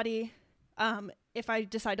wash my body if I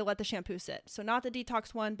decide to let the shampoo sit. So not the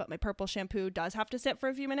detox one, but my purple shampoo does have to sit for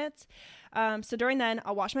a few minutes. So during then,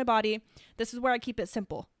 I'll wash my body. This is where I keep it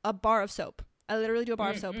simple. A bar of soap. I literally do a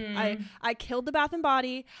bar of soap. I killed the Bath and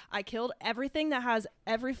Body. I killed everything that has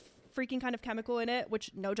every freaking kind of chemical in it, which,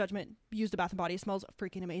 no judgment, use the Bath and Body. It smells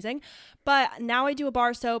freaking amazing. But now I do a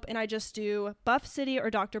bar of soap, and I just do Buff City or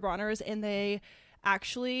Dr. Bronner's, and they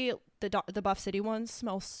actually, the Buff City ones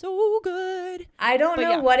smell so good. I don't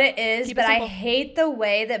know what it is, but I hate the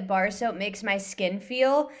way that bar soap makes my skin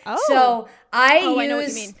feel. So I know what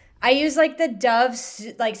you mean. I use like the Dove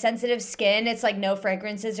like sensitive skin. It's like no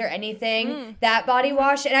fragrances or anything. That body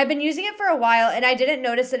wash. And I've been using it for a while, and I didn't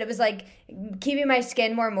notice that it was like keeping my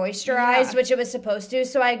skin more moisturized, which it was supposed to.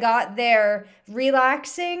 So I got their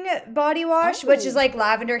relaxing body wash, which is like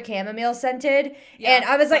lavender chamomile scented. And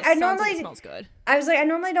I was like, it smells good. I was like, I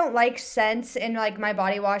normally don't like scents in like my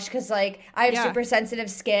body wash because like I have super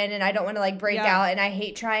sensitive skin and I don't want to like break out, and I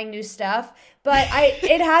hate trying new stuff. But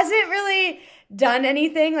it hasn't really done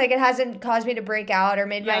anything. Like, it hasn't caused me to break out or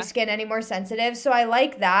made my skin any more sensitive. So I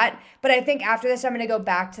like that. But I think after this, I'm going to go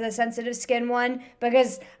back to the sensitive skin one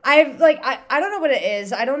because I don't know what it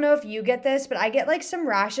is. I don't know if you get this, but I get like some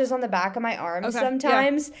rashes on the back of my arms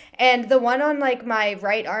sometimes. Yeah. And the one on like my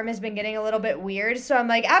right arm has been getting a little bit weird. So I'm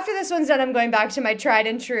like, after this one's done, I'm going back to my tried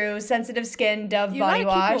and true sensitive skin Dove body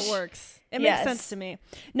wash. Keep what works. It makes sense to me.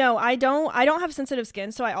 No, I don't have sensitive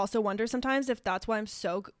skin, so I also wonder sometimes if that's why I'm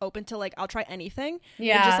so open to, like, I'll try anything.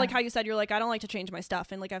 Yeah. And just like how you said, you're like, I don't like to change my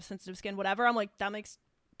stuff, and like I have sensitive skin, whatever. I'm like, that makes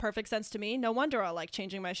perfect sense to me. No wonder I like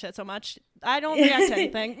changing my shit so much. I don't react to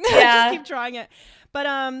anything. Just keep trying it. But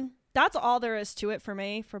that's all there is to it for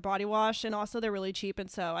me for body wash, and also they're really cheap, and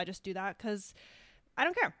so I just do that because I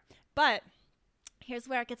don't care. But here's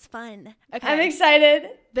where it gets fun. Okay. I'm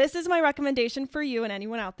excited. This is my recommendation for you and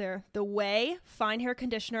anyone out there. The Whey Fine Hair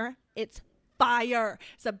Conditioner. It's fire.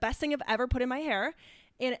 It's the best thing I've ever put in my hair.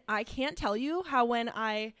 And I can't tell you how when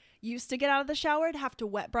I used to get out of the shower, I'd have to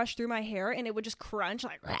wet brush through my hair and it would just crunch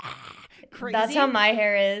like crazy. That's how my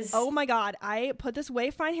hair is. Oh my God. I put this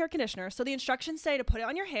Whey Fine Hair Conditioner. So the instructions say to put it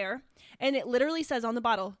on your hair. And it literally says on the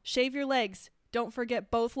bottle, shave your legs. Don't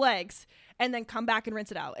forget both legs. And then come back and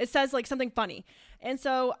rinse it out. It says like something funny. And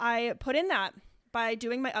so I put in that by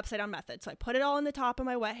doing my upside down method. So I put it all in the top of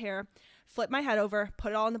my wet hair, flip my head over,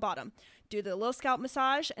 put it all in the bottom, do the little scalp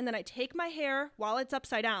massage, and then I take my hair while it's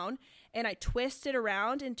upside down and I twist it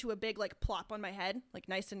around into a big like plop on my head, like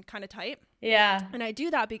nice and kind of tight. Yeah. And I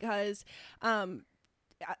do that because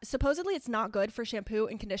supposedly it's not good for shampoo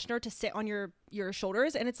and conditioner to sit on your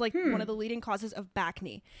shoulders, and it's like one of the leading causes of back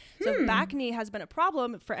knee. So if back knee has been a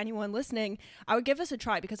problem for anyone listening, I would give this a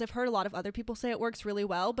try because I've heard a lot of other people say it works really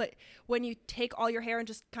well. But when you take all your hair and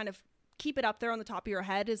just kind of keep it up there on the top of your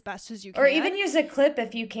head as best as you can. Or even use a clip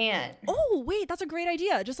if you can't. Oh, wait, that's a great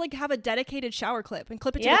idea. Just like have a dedicated shower clip and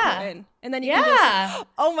clip it to the curtain. And then you can just,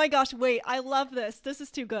 oh my gosh, wait, I love this. This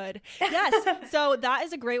is too good. Yes. So that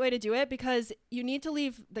is a great way to do it because you need to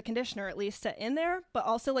leave the conditioner at least set in there. But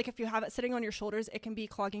also like if you have it sitting on your shoulders, it can be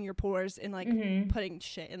clogging your pores and like putting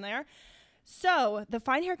shit in there. So the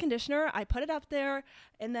fine hair conditioner, I put it up there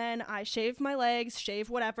and then I shave my legs,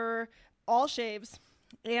 shave whatever, all shaves.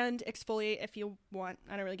 And exfoliate if you want.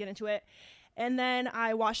 I don't really get into it. And then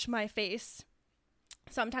I wash my face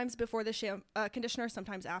sometimes before the conditioner,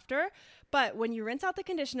 sometimes after. But when you rinse out the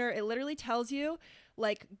conditioner, it literally tells you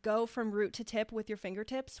like go from root to tip with your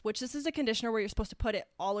fingertips, which this is a conditioner where you're supposed to put it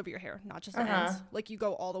all over your hair, not just the ends. Like you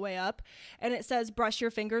go all the way up. And it says brush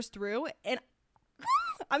your fingers through. And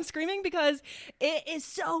I'm screaming because it is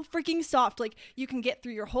so freaking soft. Like you can get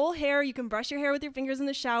through your whole hair. You can brush your hair with your fingers in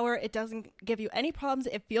the shower. It doesn't give you any problems.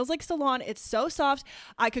 It feels like salon. It's so soft.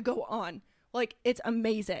 I could go on. Like it's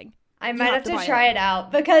amazing. I might have to try it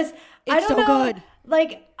out because I don't know. Good.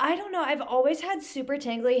 Like, I don't know. I've always had super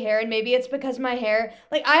tangly hair, and maybe it's because my hair,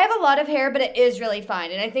 like, I have a lot of hair, but it is really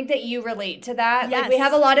fine. And I think that you relate to that. Yes. Like, we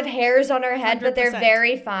have a lot of hairs on our head, 100%. but they're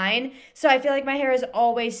very fine. So I feel like my hair is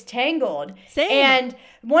always tangled. Same. And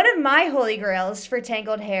one of my holy grails for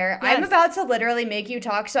tangled hair, yes. I'm about to literally make you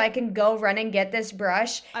talk so I can go run and get this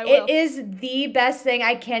brush. I will. It is the best thing.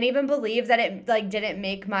 I can't even believe that it, like, didn't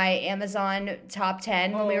make my Amazon top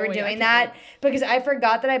 10 when we were doing that because I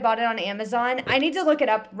forgot that I bought it on Amazon. I need to look it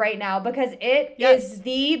up right now because it is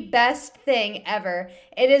the best thing ever.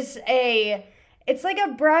 It's like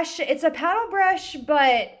a brush. It's a paddle brush,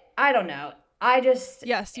 but I don't know.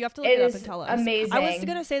 Yes, you have to look it up and tell us. Amazing. I was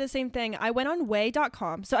going to say the same thing. I went on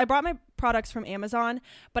way.com. So I brought my products from Amazon,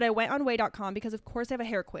 but I went on way.com because of course I have a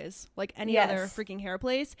hair quiz like any other freaking hair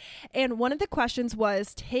place. And one of the questions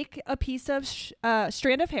was take a piece of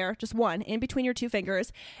strand of hair, just one, in between your two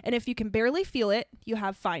fingers. And if you can barely feel it, you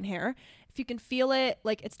have fine hair. If you can feel it,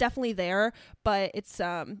 like it's definitely there, but it's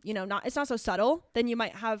it's not so subtle, then you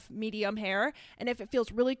might have medium hair. And if it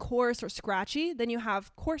feels really coarse or scratchy, then you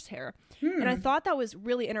have coarse hair. And I thought that was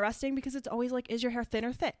really interesting because it's always like, is your hair thin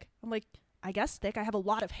or thick? I'm like, I guess thick. I have a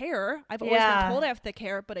lot of hair. I've always been told I have thick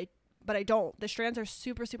hair, but I don't. The strands are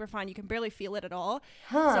super, super fine. You can barely feel it at all.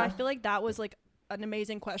 So I feel like that was like an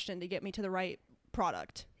amazing question to get me to the right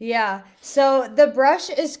product. Yeah. So the brush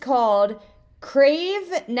is called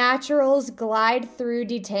Crave Naturals Glide Through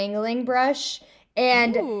Detangling Brush,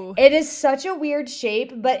 and it is such a weird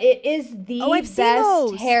shape, but it is the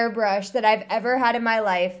best hairbrush that I've ever had in my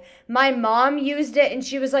life. My mom used it and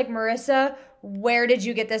she was like, Marissa, where did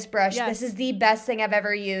you get this brush? This is the best thing I've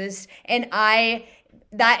ever used. And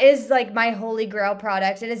that is like my holy grail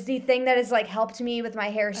product. It is the thing that has like helped me with my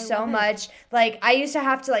hair so much. Like I used to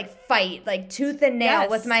have to like fight like tooth and nail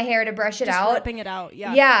with my hair to brush it out. Just ripping it out.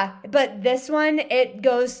 Yeah. Yeah. But this one, it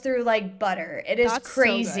goes through like butter. It is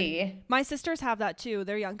crazy. So my sisters have that too.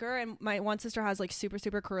 They're younger and my one sister has like super,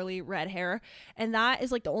 super curly red hair. And that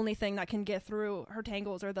is like the only thing that can get through her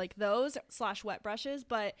tangles or like those / wet brushes.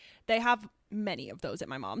 But they have many of those at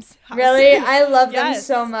my mom's house. Really? I love them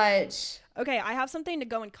so much. Okay, I have something to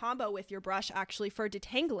go in combo with your brush actually for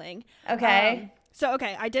detangling. Okay.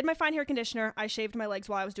 I did my fine hair conditioner. I shaved my legs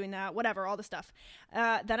while I was doing that, whatever, all the stuff.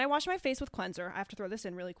 Then I washed my face with cleanser. I have to throw this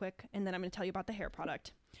in really quick, and then I'm going to tell you about the hair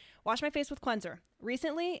product. Wash my face with cleanser.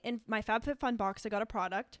 Recently, in my FabFitFun box, I got a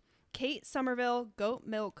product, Kate Somerville Goat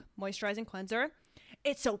Milk Moisturizing Cleanser.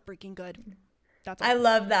 It's so freaking good. I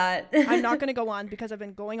love that. I'm not going to go on because I've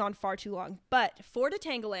been going on far too long. But for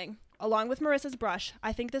detangling, along with Marissa's brush,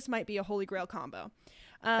 I think this might be a holy grail combo.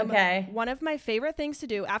 One of my favorite things to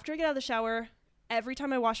do after I get out of the shower, every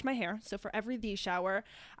time I wash my hair, so for every shower,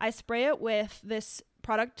 I spray it with this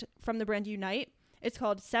product from the brand Unite. It's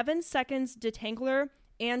called 7 Seconds Detangler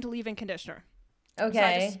and Leave-In Conditioner. Okay. So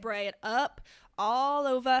I just spray it up all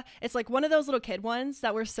over. It's like one of those little kid ones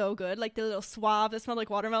that were so good, like the little swab that smelled like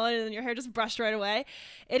watermelon and then your hair just brushed right away.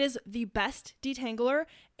 It is the best detangler,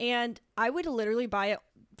 and I would literally buy it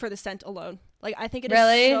for the scent alone. Like I think it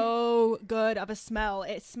is so good of a smell.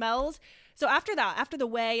 It smells so after that, after the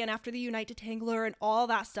Way and after the Unite detangler and all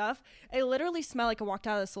that stuff, I literally smell like I walked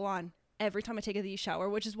out of the salon every time I take a shower,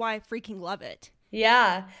 which is why I freaking love it.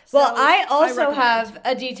 Yeah. Well, I also have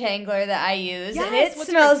a detangler that I use, and it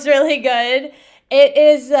smells really good. It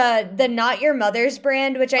is the Not Your Mother's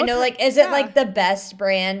brand, which I know like isn't like the best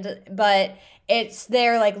brand, but it's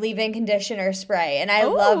their like leave-in conditioner spray, and I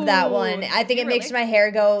love that one. I think it makes my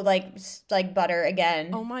hair go like butter again.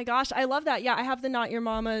 Oh my gosh, I love that. Yeah, I have the Not Your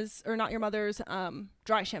Mother's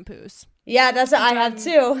dry shampoos. Yeah, that's what I have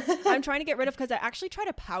too. I'm trying to get rid of, because I actually tried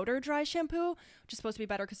a powder dry shampoo, which is supposed to be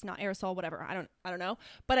better because it's not aerosol, whatever. I don't know,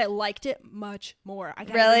 but I liked it much more. I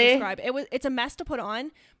can't even describe it. It's a mess to put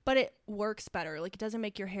on, but it works better. Like, it doesn't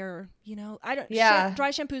make your hair,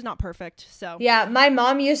 dry shampoo is not perfect. So yeah, my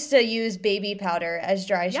mom used to use baby powder as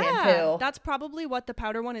dry shampoo. That's probably what the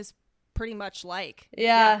powder one is pretty much like.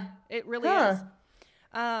 Yeah, it really is.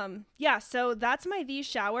 So that's my V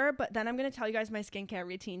shower, but then I'm going to tell you guys my skincare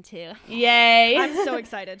routine too. Yay. I'm so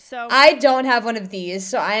excited. So I don't have one of these,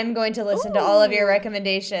 so I am going to listen to all of your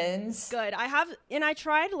recommendations. Good. I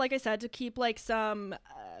tried, like I said, to keep like some,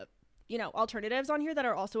 alternatives on here that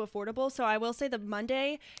are also affordable. So I will say the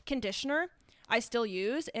Monday conditioner I still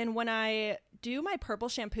use. And when I do my purple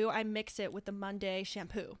shampoo, I mix it with the Monday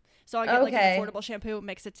shampoo. So I get like an affordable shampoo,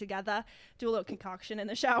 mix it together, do a little concoction in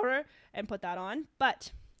the shower, and put that on.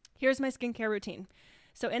 But here's my skincare routine.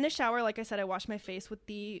 So in the shower, like I said, I wash my face with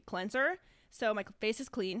the cleanser. So my face is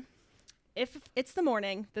clean. If it's the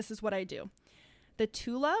morning, this is what I do. The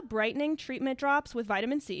Tula Brightening Treatment Drops with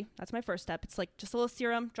vitamin C. That's my first step. It's like just a little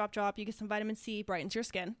serum, drop. You get some vitamin C, brightens your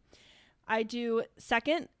skin. I do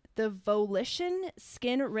second, the Volition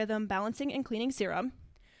Skin Rhythm Balancing and Cleaning Serum.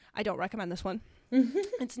 I don't recommend this one.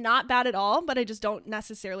 It's not bad at all, but I just don't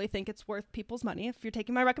necessarily think it's worth people's money if you're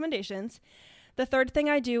taking my recommendations. The third thing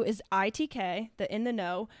I do is ITK, the In the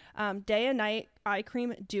Know, Day and Night Eye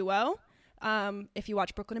Cream Duo. If you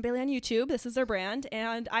watch Brooklyn and Bailey on YouTube, this is their brand,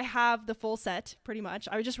 and I have the full set pretty much.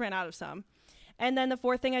 I just ran out of some. And then the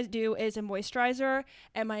fourth thing I do is a moisturizer,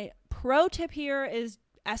 and my pro tip here is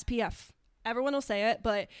SPF. Everyone will say it,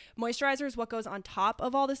 but moisturizer is what goes on top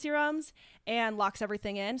of all the serums and locks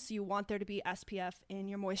everything in. So you want there to be SPF in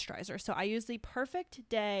your moisturizer. So I use the Perfect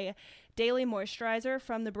Day Daily Moisturizer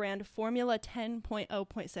from the brand Formula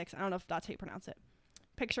 10.0.6. I don't know if that's how you pronounce it.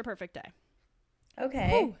 Picture perfect day. Okay.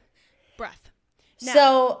 Whew. Breath. Now,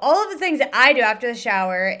 so all of the things that I do after the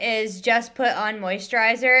shower is just put on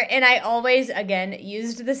moisturizer, and I always, again,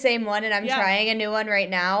 used the same one, and I'm trying a new one right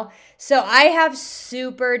now. So I have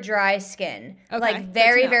super dry skin, like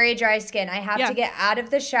very, very dry skin. I have to get out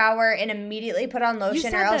of the shower and immediately put on lotion, you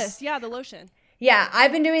said or else. This. Yeah, the lotion. Yeah,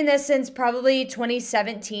 I've been doing this since probably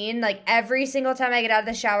 2017. Like every single time I get out of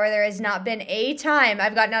the shower, there has not been a time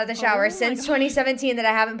I've gotten out of the shower since 2017 that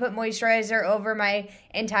I haven't put moisturizer over my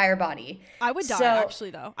entire body. I would die actually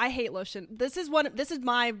though. I hate lotion. This is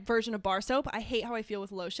my version of bar soap. I hate how I feel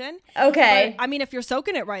with lotion. Okay. But, I mean, if you're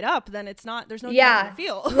soaking it right up, then there's no to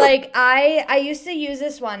feel. Like I used to use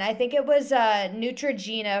this one. I think it was a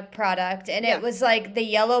Neutrogena product, and it was like the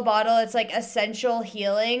yellow bottle. It's like Essential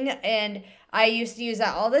Healing, and I used to use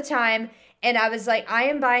that all the time, and I was like, I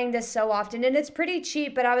am buying this so often, and it's pretty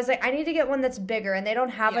cheap, but I was like, I need to get one that's bigger, and they don't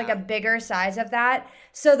have like a bigger size of that.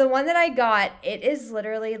 So the one that I got, it is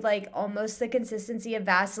literally like almost the consistency of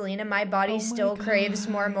Vaseline, and my body still craves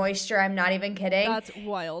more moisture. I'm not even kidding. That's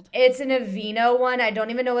wild. It's an Aveeno one. I don't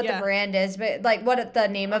even know what the brand is, but like what the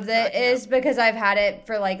name of it is, because I've had it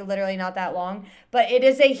for like literally not that long. But it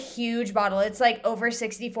is a huge bottle. It's like over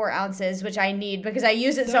 64 ounces, which I need because I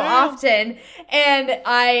use it so often. And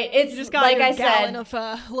it's just got like I gallon said,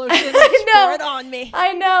 of lotion. Pour it on me.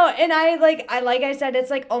 I know, and like I said,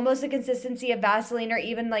 it's like almost the consistency of Vaseline or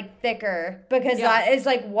even like thicker, because that is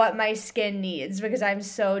like what my skin needs, because I'm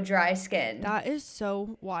so dry skinned. That is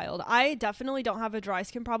so wild. I definitely don't have a dry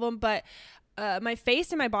skin problem, but my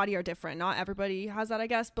face and my body are different. Not everybody has that, I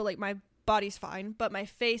guess, but like my body's fine, but my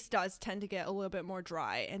face does tend to get a little bit more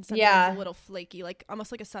dry and sometimes a little flaky, like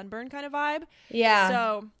almost like a sunburn kind of vibe.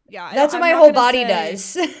 So that's what my whole body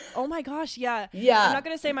does. Oh my gosh, I'm not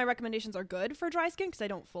gonna say my recommendations are good for dry skin because I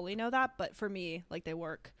don't fully know that, but for me, like, they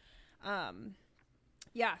work.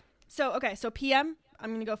 So PM,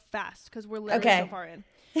 I'm gonna go fast because we're literally so far in.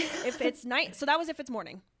 If it's night, so that was if it's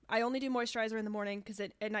morning. I only do moisturizer in the morning because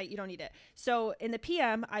at night you don't need it. So in the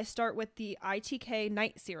PM, I start with the ITK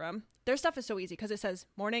night serum. Their stuff is so easy because it says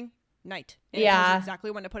morning, night. And it tells you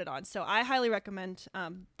exactly when to put it on. So I highly recommend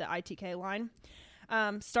the ITK line.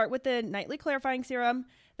 Start with the nightly clarifying serum.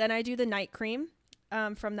 Then I do the night cream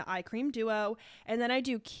from the Eye Cream Duo. And then I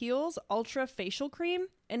do Kiehl's Ultra Facial Cream.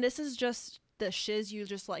 And this is just the shiz you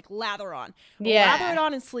just like lather on. Lather it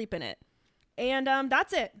on and sleep in it. And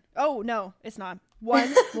that's it. Oh, no, it's not.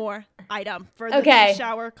 One more item for the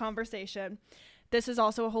shower conversation. This is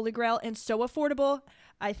also a holy grail and so affordable.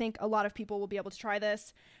 I think a lot of people will be able to try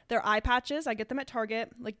this. They're eye patches. I get them at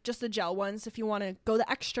Target, like just the gel ones if you want to go the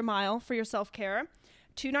extra mile for your self-care.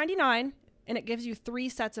 $2.99, and it gives you 3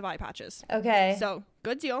 sets of eye patches. Okay. So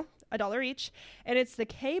good deal, $1 each. And it's the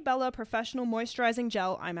K Bella Professional Moisturizing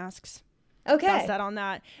Gel Eye Masks. Okay. That's that on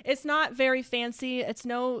that. It's not very fancy. It's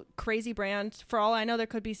no crazy brand. For all I know, there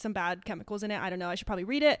could be some bad chemicals in it. I don't know. I should probably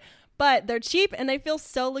read it. But they're cheap and they feel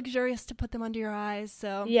so luxurious to put them under your eyes.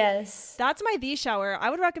 So yes, that's my The Shower. I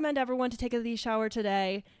would recommend everyone to take a The Shower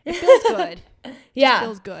today. It feels good. Yeah. It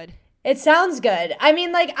feels good. It sounds good. I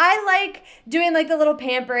mean, like, I like doing, like, the little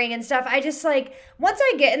pampering and stuff. I just, like, once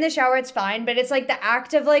I get in the shower, it's fine. But it's, like, the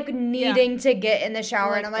act of, like, needing to get in the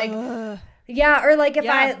shower. Like, and I'm like, ugh. Yeah, or, like,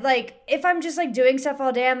 if I'm just, like, doing stuff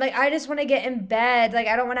all day, I'm like, I just want to get in bed. Like,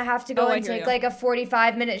 I don't want to have to go and take, like, a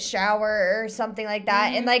 45-minute shower or something like that.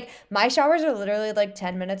 Mm-hmm. And, like, my showers are literally, like,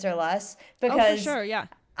 10 minutes or less. Because for sure, yeah.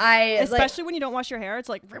 Especially when you don't wash your hair, it's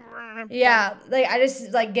like yeah, like I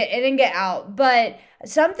just like get in and get out. But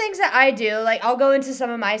some things that I do, like I'll go into some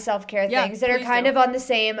of my self-care things that are kind of on the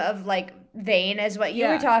same of like vein as what you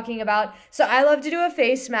were talking about. So I love to do a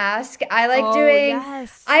face mask. I like doing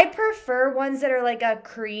I prefer ones that are like a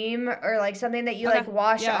cream or like something that you like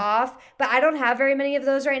wash off, but I don't have very many of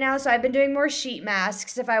those right now, so I've been doing more sheet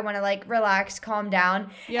masks if I want to like relax, calm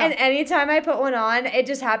down. And anytime I put one on, it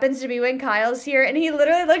just happens to be when Kyle's here and he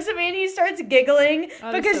literally looks at me and he starts giggling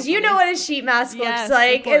because you know what a sheet mask looks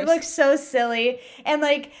like. It looks so silly and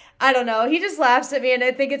like I don't know, he just laughs at me and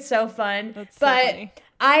I think it's so fun. That's so funny.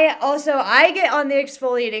 I get on the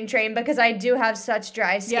exfoliating train because I do have such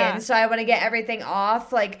dry skin. So I want to get everything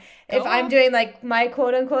off. Like if I'm doing like my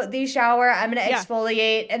quote unquote The Shower, I'm going to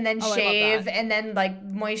exfoliate and then shave and then like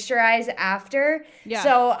moisturize after. Yeah.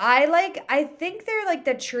 So I think they're like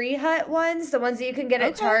the Tree Hut ones, the ones that you can get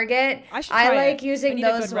at Target. I like using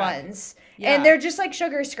those ones. Yeah. And they're just like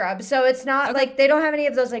sugar scrubs. So it's not like they don't have any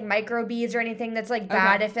of those like microbeads or anything that's like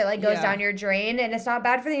bad if it like goes down your drain. And it's not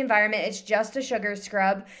bad for the environment. It's just a sugar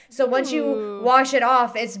scrub. So once you wash it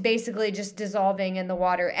off, it's basically just dissolving in the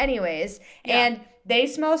water anyways. Yeah. And they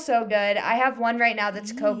smell so good. I have one right now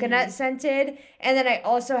that's coconut scented. And then I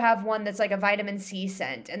also have one that's like a vitamin C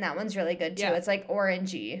scent. And that one's really good too. Yeah. It's like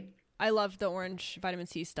orangey. I love the orange vitamin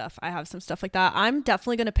C stuff. I have some stuff like that. I'm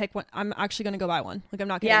definitely going to pick one. I'm actually going to go buy one. Like, I'm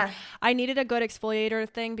not kidding. Yeah. I needed a good exfoliator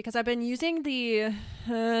thing because I've been using the,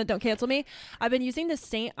 don't cancel me. I've been using the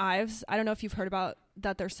St. Ives. I don't know if you've heard about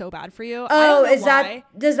that. They're so bad for you. Oh,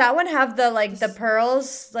 does that one have the, like the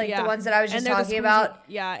pearls, like the ones that I was just talking about?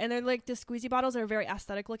 Yeah. And they're like the squeezy bottles are very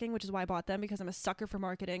aesthetic looking, which is why I bought them because I'm a sucker for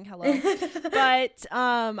marketing. Hello. But,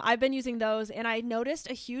 I've been using those and I noticed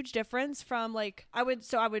a huge difference from like,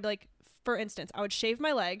 for instance, I would shave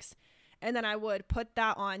my legs and then I would put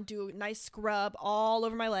that on, do a nice scrub all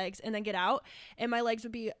over my legs and then get out. And my legs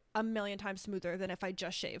would be a million times smoother than if I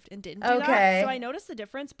just shaved and didn't do that. So I noticed the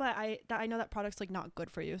difference, but I know that product's like not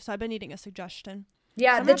good for you. So I've been needing a suggestion.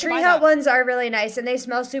 Yeah, so the Tree Hut ones are really nice and they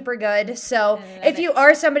smell super good. So if you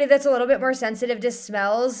are somebody that's a little bit more sensitive to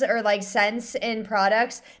smells or like scents in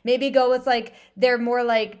products, maybe go with like they're more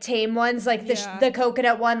like tame ones, like the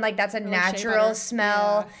coconut one, like that's a natural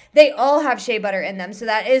smell. Yeah. They all have shea butter in them, so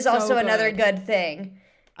that is also another good thing.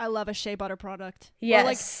 I love a shea butter product. Yes. Or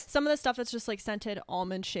like some of the stuff that's just like scented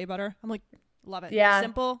almond shea butter. I'm like, love it. Yeah.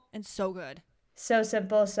 Simple and so good. So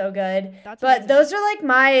simple, so good. But those are like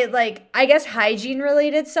my, like, I guess hygiene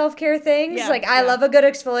related self-care things. Yeah, like I love a good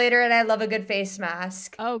exfoliator and I love a good face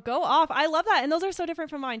mask. Oh, go off. I love that. And those are so different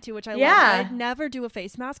from mine too, which I love. I'd never do a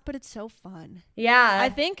face mask, but it's so fun. Yeah. I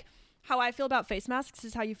think how I feel about face masks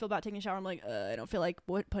is how you feel about taking a shower. I'm like, I don't feel like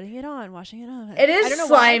putting it on, washing it on. It is I don't know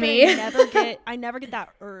slimy. Why, I never get that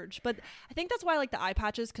urge. But I think that's why I like the eye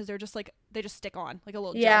patches because they're just like, they just stick on like a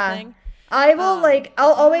little gel thing. I will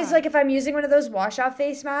I'll always like if I'm using one of those wash off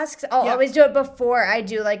face masks, I'll always do it before I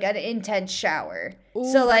do like an intense shower. Ooh,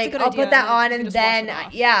 so like I'll put that on and then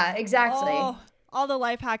exactly. Oh, all the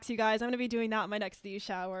life hacks, you guys. I'm gonna be doing that in my next The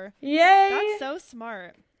Shower. Yay! That's so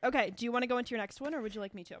smart. Okay, do you want to go into your next one or would you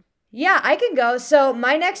like me to? Yeah, I can go. So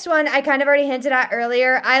my next one, I kind of already hinted at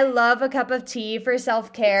earlier. I love a cup of tea for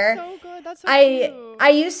self-care. That's so good. That's so cute. I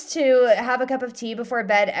used to have a cup of tea before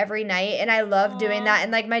bed every night, and I love doing that in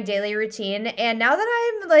like my daily routine. And now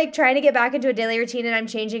that I'm like trying to get back into a daily routine and I'm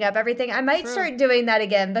changing up everything, I might start doing that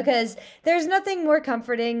again because there's nothing more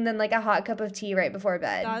comforting than like a hot cup of tea right before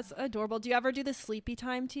bed. That's adorable. Do you ever do the sleepy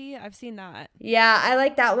time tea? I've seen that. Yeah, I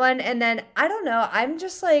like that one. And then I don't know,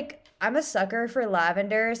 I'm a sucker for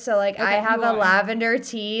lavender, so like I have a lavender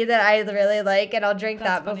tea that I really like, and I'll drink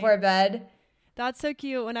that before bed. That's so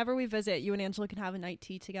cute. Whenever we visit, you and Angela can have a night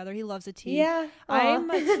tea together. He loves a tea. Yeah. I'm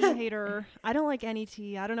a tea hater. I don't like any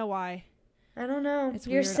tea. I don't know why. I don't know. It's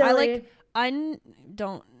You're weird. silly. I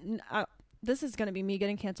like this is going to be me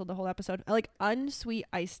getting canceled the whole episode. I like unsweet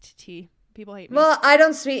iced tea. People hate me. Well, I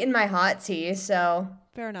don't sweeten my hot tea, so.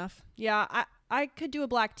 Fair enough. Yeah, I could do a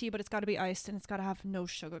black tea, but it's got to be iced and it's got to have no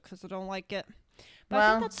sugar because I don't like it. But Well,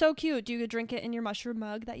 I think that's so cute. Do you drink it in your mushroom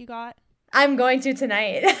mug that you got? I'm going to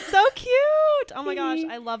tonight. So cute. Oh my gosh.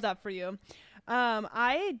 I love that for you.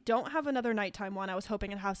 I don't have another nighttime one. I was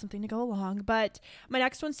hoping I'd have something to go along, but my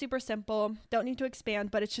next one's super simple. Don't need to expand,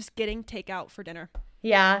 but it's just getting takeout for dinner.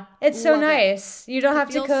 Yeah, it's so nice. You don't have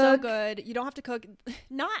to cook. It feels so good. You don't have to cook.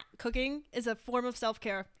 Not cooking is a form of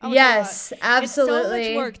self-care. Yes, absolutely. It's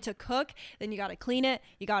so much work to cook. Then you got to clean it.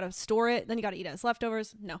 You got to store it. Then you got to eat it as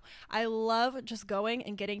leftovers. No, I love just going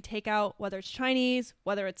and getting takeout, whether it's Chinese,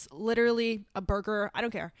 whether it's literally a burger. I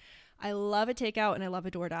don't care. I love a takeout and I love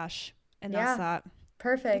a DoorDash. And that's that.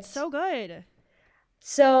 Perfect. It's so good.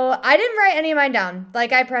 So I didn't write any of mine down,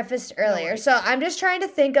 like I prefaced earlier. So I'm just trying to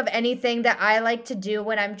think of anything that I like to do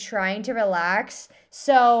when I'm trying to relax.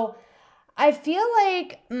 So I feel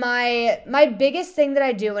like my biggest thing that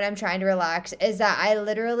I do when I'm trying to relax is that I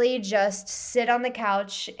literally just sit on the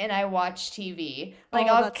couch and I watch TV. Like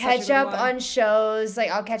I'll catch up on shows. Like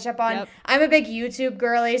I'll catch up on, I'm a big YouTube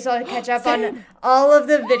girly, so I'll catch up on all of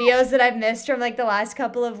the videos that I've missed from like the last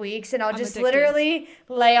couple of weeks. And I'll just literally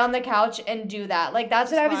lay on the couch and do that. Like that's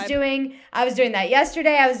what I was doing. I was doing that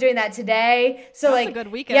yesterday. I was doing that today. So that's like a good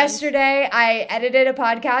weekend. Yesterday I edited a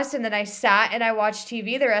podcast and then I sat and I watched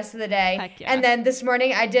TV the rest of the day. Heck yeah. And then this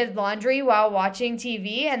morning I did laundry while watching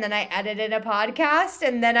TV and then I edited a podcast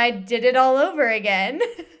and then I did it all over again.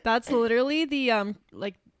 That's literally the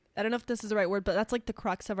like, I don't know if this is the right word, but that's like the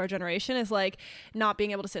crux of our generation is like not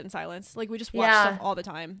being able to sit in silence. Like we just watch stuff all the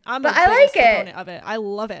time. I like it. Of it. I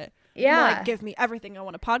love it. Yeah. Like, give me everything. I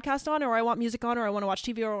want a podcast on, or I want music on, or I want to watch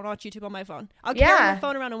TV, or I want to watch YouTube on my phone. I'll carry my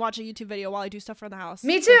phone around and watch a YouTube video while I do stuff around the house.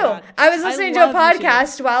 Me too. So I was listening to a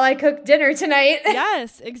podcast while I cooked dinner tonight.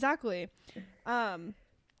 Yes, exactly.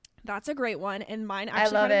 That's a great one. And mine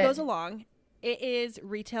actually kind of goes along. It is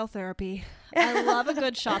retail therapy. I love a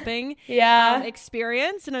good shopping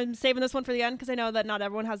experience. And I'm saving this one for the end because I know that not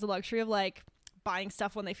everyone has the luxury of like buying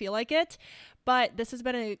stuff when they feel like it. But this has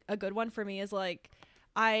been a good one for me is like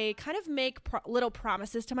I kind of make little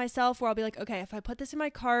promises to myself where I'll be like, okay, if I put this in my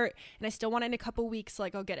cart and I still want it in a couple weeks,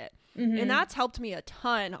 like I'll get it. Mm-hmm. And that's helped me a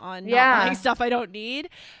ton on not buying stuff I don't need.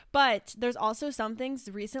 But there's also some things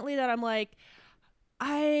recently that I'm like,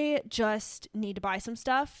 I just need to buy some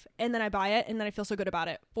stuff and then I buy it and then I feel so good about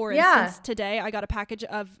it. For instance, today I got a package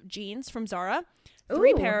of jeans from Zara.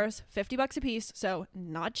 3 pairs, $50 a piece, so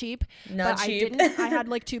not cheap. I had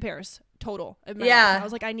like 2 pairs total. I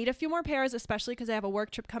was like, I need a few more pairs, especially because I have a work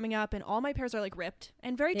trip coming up and all my pairs are like ripped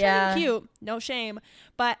and very trendy and cute. No shame.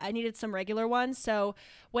 But I needed some regular ones. So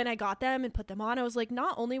when I got them and put them on, I was like,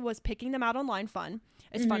 not only was picking them out online fun,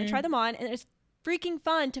 it's fun to try them on, and it's freaking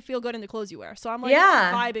fun to feel good in the clothes you wear. So I'm like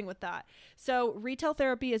vibing with that. So retail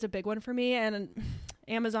therapy is a big one for me, and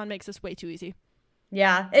Amazon makes this way too easy.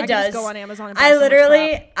 Yeah, it does. Just go on Amazon and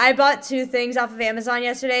buy I bought 2 things off of Amazon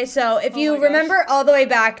yesterday. So if you remember all the way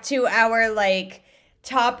back to our like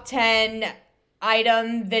top 10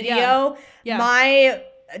 item video, my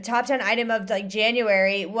top 10 item of like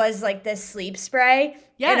January was like this sleep spray.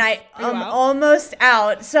 Yes. And I'm almost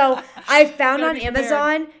out. So I found on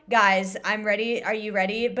Amazon, guys, I'm ready. Are you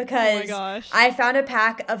ready? Because I found a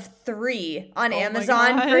pack of 3 on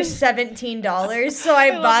Amazon for $17. So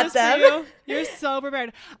I bought them. You're so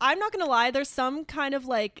prepared. I'm not going to lie. There's some kind of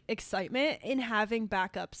like excitement in having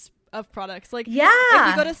backups of products. Like if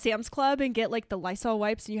you go to Sam's Club and get like the Lysol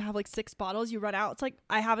wipes and you have like 6 bottles, you run out. It's like,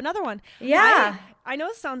 I have another one. Yeah. I know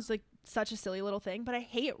it sounds like such a silly little thing, but I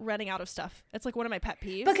hate running out of stuff. It's like one of my pet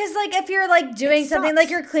peeves. Because like if you're like doing something like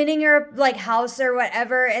you're cleaning your like house or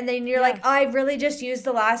whatever, and then you're like, oh, I really just used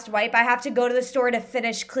the last wipe. I have to go to the store to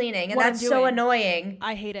finish cleaning. And that's so annoying.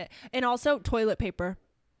 I hate it. And also toilet paper.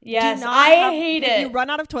 Yes, I hate it. If you run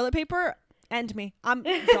out of toilet paper, end me. I'm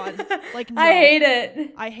done. Like no. I hate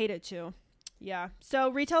it. I hate it too. Yeah. So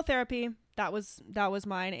retail therapy, that was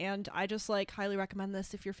mine, and I just like highly recommend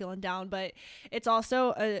this if you're feeling down. But it's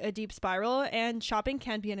also a deep spiral, and shopping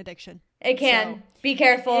can be an addiction. It can. So, be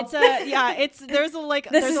careful. It's there's a like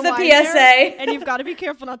this there's is a the line PSA, there, and you've got to be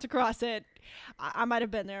careful not to cross it. I might have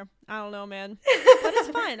been there. I don't know, man. But it's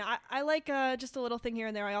fun. I like just a little thing here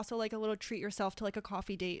and there. I also like a little treat yourself to like a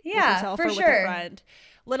coffee date with yourself or with a friend.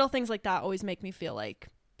 Little things like that always make me feel like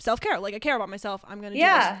self-care. Like I care about myself. I'm going to do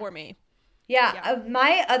this for me. Yeah.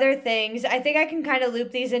 My other things, I think I can kind of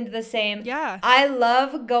loop these into the same. Yeah. I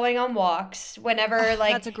love going on walks whenever,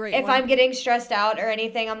 like, that's a great if one. I'm getting stressed out or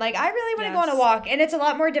anything, I'm like, I really want to go on a walk. And it's a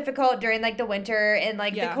lot more difficult during, like, the winter and,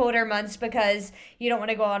 like, the colder months because you don't want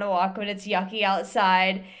to go on a walk when it's yucky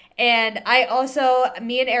outside. And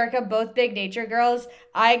me and Arika, both big nature girls,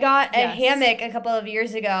 I got a hammock a couple of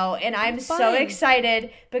years ago, and I'm so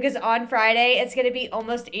excited because on Friday it's going to be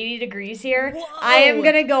almost 80 degrees here. Whoa. I am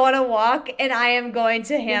going to go on a walk, and I am going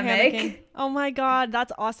to hammock. Oh my God,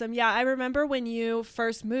 that's awesome. Yeah, I remember when you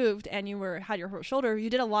first moved and you had your hurt shoulder, you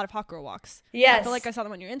did a lot of hot girl walks. Yes. I feel like I saw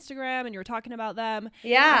them on your Instagram and you were talking about them.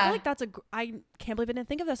 Yeah. I feel like I can't believe I didn't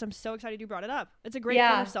think of this. I'm so excited you brought it up. It's a great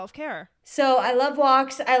form of self-care. So I love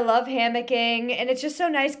walks. I love hammocking. And it's just so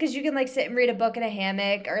nice because you can like sit and read a book in a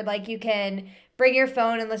hammock, or like you can bring your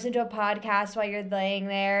phone and listen to a podcast while you're laying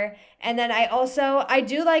there. And then I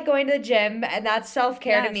do like going to the gym, and that's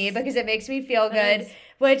self-care to me because it makes me feel good.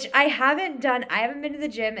 Which I haven't done. I haven't been to the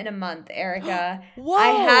gym in a month, Arika. Whoa. I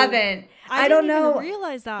haven't. I don't know. Even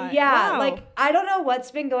realize that. Yeah, like I don't know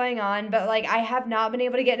what's been going on, but like I have not been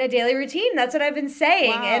able to get in a daily routine. That's what I've been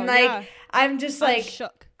saying. Wow, and like I'm just like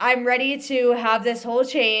shook. I'm ready to have this whole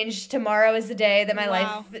change. Tomorrow is the day that my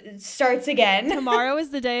life starts again. Tomorrow is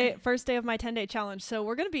the first day of my 10-day challenge. So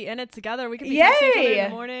we're going to be in it together. We could be texting each other in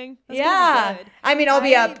the morning. That's gonna be good. I mean, I'll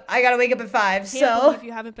be up. I got to wake up at 5. I can't believe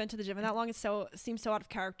you haven't been to the gym in that long. It seems so out of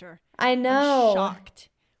character. I know. I'm shocked.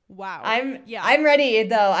 Wow. I'm ready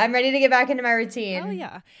though. I'm ready to get back into my routine. Oh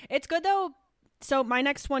yeah. It's good though. So my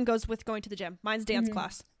next one goes with going to the gym. Mine's dance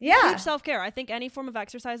class. Yeah. Huge self-care. I think any form of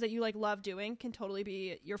exercise that you like love doing can totally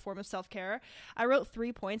be your form of self-care. I wrote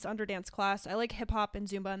 3 points under dance class. I like hip hop and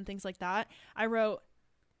Zumba and things like that. I wrote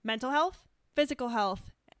mental health, physical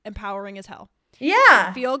health, empowering as hell. Yeah.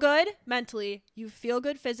 You feel good mentally, you feel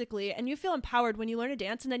good physically, and you feel empowered when you learn to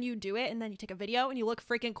dance and then you do it and then you take a video and you look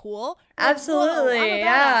freaking cool. Absolutely. Like,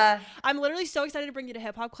 yeah. I'm literally so excited to bring you to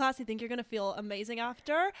hip hop class. I think you're going to feel amazing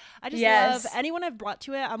after. I just love anyone I've brought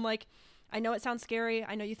to it. I'm like, I know it sounds scary.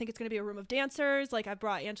 I know you think it's going to be a room of dancers. Like, I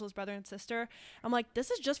brought Angela's brother and sister. I'm like,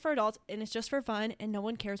 this is just for adults and it's just for fun and no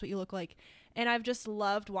one cares what you look like. And I've just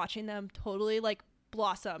loved watching them totally like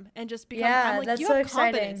blossom and just become I'm like, that's you so have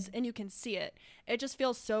exciting. confidence and you can see it. It just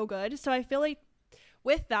feels so good. So I feel like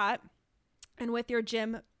with that and with your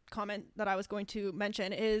gym comment that I was going to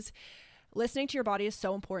mention is listening to your body is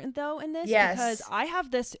so important though in this because I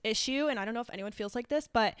have this issue, and I don't know if anyone feels like this,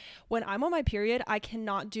 but when I'm on my period, I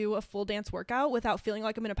cannot do a full dance workout without feeling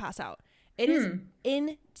like I'm going to pass out. It is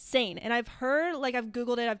insane. And I've heard, like, I've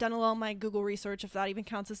Googled it. I've done a little of my Google research, if that even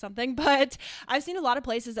counts as something. But I've seen a lot of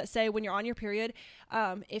places that say when you're on your period,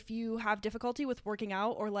 if you have difficulty with working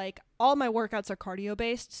out, or like all my workouts are cardio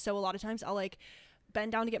based. So a lot of times I'll like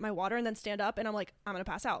bend down to get my water and then stand up and I'm like, I'm going to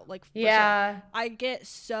pass out. Like, sure. I get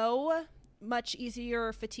so much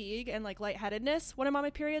easier fatigue and like lightheadedness when I'm on my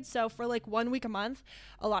period. So for like 1 week a month,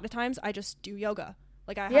 a lot of times I just do yoga.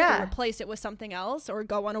 Like I have to replace it with something else or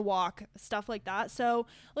go on a walk, stuff like that. So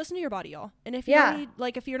listen to your body, y'all. And if you need,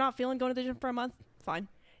 like, if you're not feeling going to the gym for a month, fine.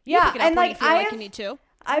 Yeah. And like, like you need to.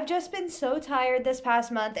 I've just been so tired this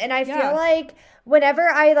past month, and I feel like whenever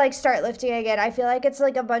I like start lifting again, I feel like it's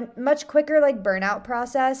like a much quicker like burnout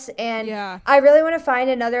process, and I really want to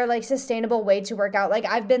find another like sustainable way to work out. Like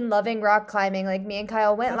I've been loving rock climbing. Like me and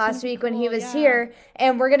Kyle went last week when he was here,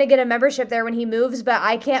 and we're gonna get a membership there when he moves, but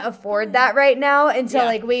I can't afford that right now until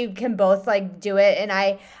like we can both like do it. And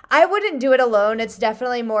I wouldn't do it alone. It's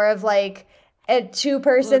definitely more of like a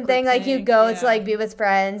 2-person thing. Like you go to like be with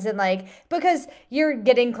friends, and like because you're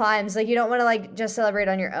getting climbs, like you don't want to like just celebrate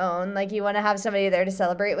on your own. Like you want to have somebody there to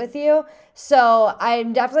celebrate with you. So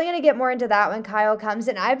I'm definitely going to get more into that when Kyle comes.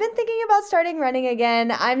 And I've been thinking about starting running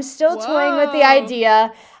again. I'm still toying with the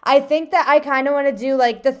idea. I think that I kind of want to do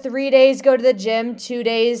like the 3 days go to the gym, 2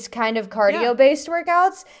 days kind of cardio based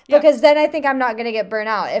workouts, because then I think I'm not going to get burnt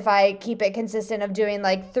out if I keep it consistent of doing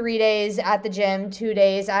like 3 days at the gym, 2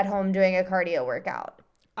 days at home doing a cardio workout.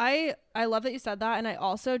 I love that you said that. And I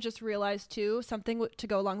also just realized too, something to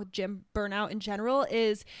go along with gym burnout in general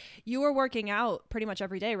is you were working out pretty much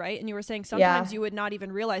every day, right? And you were saying sometimes you would not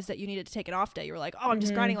even realize that you needed to take an off day. You were like, oh, I'm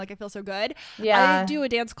just grinding, like I feel so good. I do a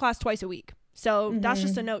dance class twice a week. So that's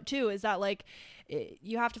just a note too, is that like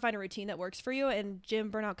you have to find a routine that works for you, and gym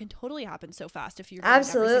burnout can totally happen so fast if you're every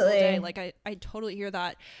single day. Like I totally hear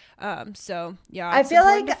that. So yeah, I feel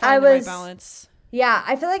like I was balance. Yeah,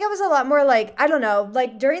 I feel like I was a lot more like, I don't know,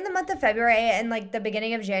 like during the month of February and like the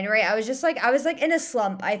beginning of January, I was like in a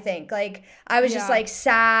slump, I think. Like I was just like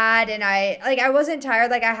sad, and I wasn't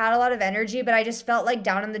tired, like I had a lot of energy, but I just felt like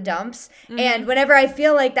down in the dumps. And whenever I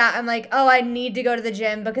feel like that, I'm like, oh, I need to go to the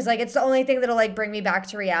gym, because like it's the only thing that'll like bring me back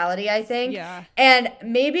to reality, I think. Yeah. And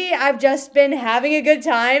maybe I've just been having a good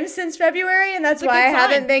time since February, and that's why I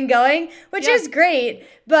haven't been going, which is great.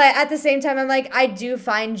 But at the same time, I'm like, I do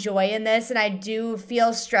find joy in this and I do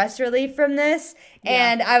feel stress relief from this. Yeah.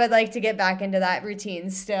 And I would like to get back into that routine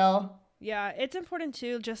still. Yeah, it's important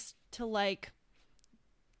too, just to like,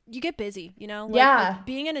 you get busy, you know? Like,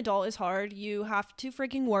 being an adult is hard. You have to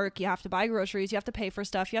freaking work. You have to buy groceries. You have to pay for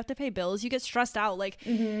stuff. You have to pay bills. You get stressed out. Like,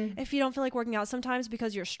 if you don't feel like working out sometimes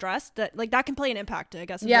because you're stressed, that can play an impact, I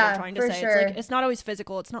guess is what I'm trying to say. Sure. It's like, it's not always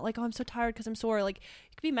physical. It's not like, oh, I'm so tired because I'm sore. Like,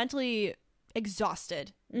 you could be mentally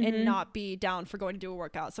exhausted and not be down for going to do a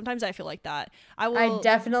workout. Sometimes I feel like that. I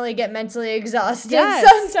definitely get mentally exhausted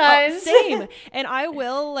sometimes. Same. And I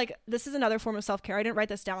will, like, this is another form of self-care. I didn't write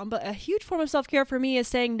this down, but a huge form of self-care for me is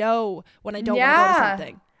saying no when I don't want to go to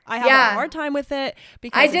something. I have a hard time with it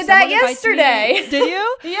because I did that yesterday. Did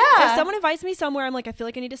you? Yeah. If someone invites me somewhere, I'm like, I feel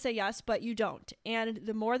like I need to say yes, but you don't. And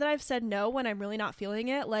the more that I've said no when I'm really not feeling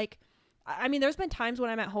it, like, I mean, there's been times when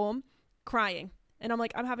I'm at home crying. And I'm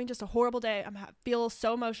like, I'm having just a horrible day. Feel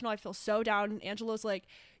so emotional. I feel so down. And Angelo's like,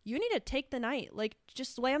 you need to take the night. Like,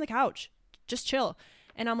 just lay on the couch. Just chill.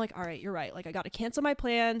 And I'm like, all right, you're right. Like, I got to cancel my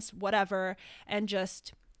plans, whatever, and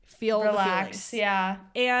just feel relax. The feelings.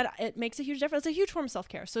 And it makes a huge difference. It's a huge form of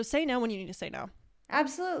self-care. So say no when you need to say no.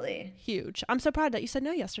 Absolutely. Huge. I'm so proud that you said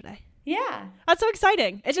no yesterday. Yeah. That's so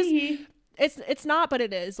exciting. It's just, it's not, but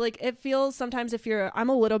it is. Like, it feels sometimes I'm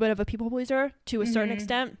a little bit of a people pleaser to a certain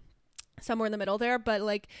extent. Somewhere in the middle there, but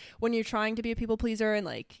like when you're trying to be a people pleaser and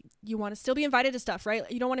like you want to still be invited to stuff, right?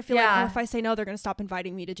 You don't want to feel like, oh, if I say no, they're going to stop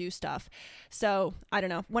inviting me to do stuff. So I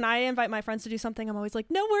don't know, when I invite my friends to do something, I'm always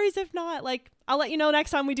like, no worries if not, like I'll let you know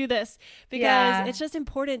next time we do this, because it's just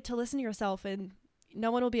important to listen to yourself and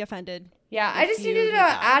no one will be offended. I just needed an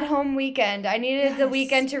at-home weekend. I needed the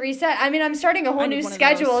weekend to reset. I mean, I'm starting a whole new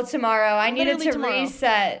schedule tomorrow. I needed to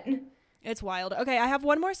reset. It's wild. Okay, I have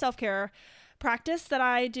one more self-care practice that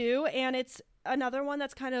I do, and it's another one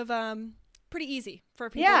that's kind of pretty easy for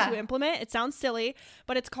people to implement. It sounds silly,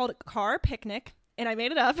 but it's called car picnic, and I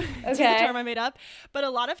made it up. It's a term I made up. But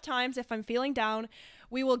a lot of times if I'm feeling down,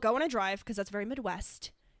 we will go on a drive, because that's very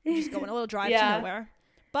Midwest. You just go on a little drive to nowhere.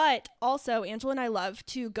 But also Angela and I love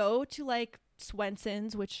to go to like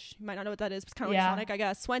Swenson's, which you might not know what that is. It's kind of like Sonic, I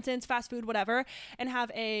guess. Swenson's, fast food, whatever, and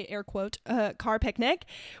have a air quote car picnic,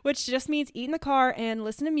 which just means eat in the car and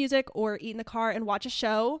listen to music, or eat in the car and watch a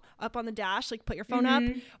show up on the dash, like put your phone up,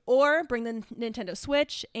 or bring the Nintendo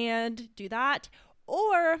Switch and do that.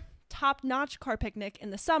 Or top-notch car picnic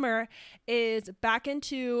in the summer is back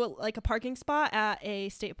into like a parking spot at a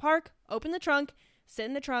state park, open the trunk, sit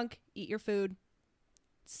in the trunk, eat your food,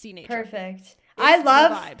 see nature. Perfect. I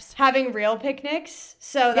love having real picnics,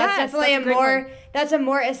 so that's definitely a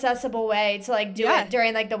more accessible way to like do it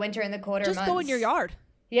during like the winter and the colder months. Just go in your yard.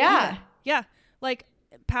 Yeah, like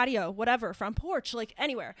patio, whatever, front porch, like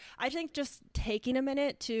anywhere. I think just taking a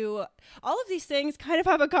minute to, all of these things kind of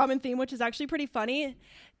have a common theme, which is actually pretty funny.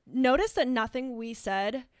 Notice that nothing we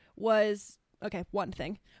said was one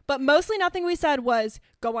thing, but mostly nothing we said was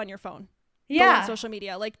go on your phone. Go on social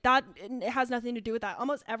media, like that. It has nothing to do with that.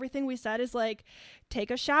 Almost everything we said is like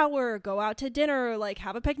take a shower, go out to dinner, like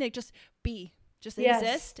have a picnic, just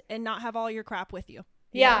exist and not have all your crap with you.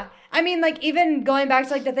 Yeah. I mean, like, even going back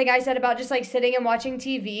to like the thing I said about just like sitting and watching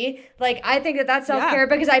TV, like I think that's self-care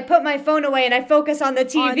because I put my phone away and I focus on the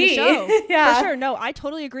TV. On the show. For sure. No, I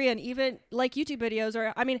totally agree. And even like YouTube videos,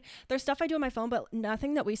 or I mean, there's stuff I do on my phone, but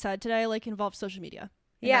nothing that we said today like involves social media.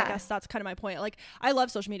 And I guess that's kind of my point. Like, I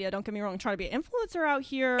love social media. Don't get me wrong. I'm trying to be an influencer out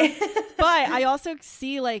here. But I also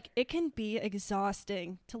see, like, it can be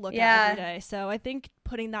exhausting to look at every day. So I think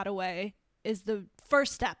putting that away is the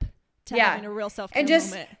first step to having a real self-care moment.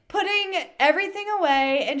 And just putting everything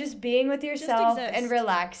away and just being with yourself and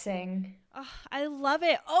relaxing. Oh, I love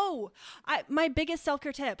it. Oh, my biggest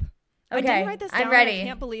self-care tip. Okay, I didn't write this down. I'm ready. I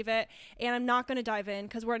can't believe it. And I'm not going to dive in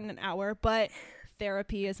because we're in an hour. But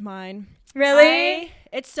therapy is mine. Really?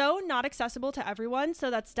 It's so not accessible to everyone, so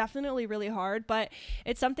that's definitely really hard, but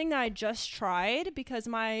it's something that I just tried because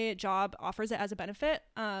my job offers it as a benefit,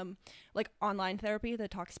 like online therapy, the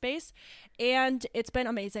Talkspace, and it's been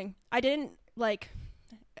amazing. I didn't, like,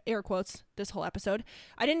 air quotes this whole episode,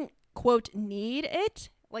 I didn't, quote, need it.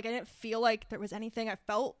 Like, I didn't feel like there was anything I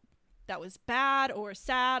felt that was bad or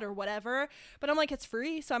sad or whatever, but I'm like, it's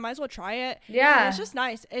free, so I might as well try it. And it's just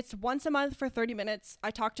nice. It's once a month for 30 minutes.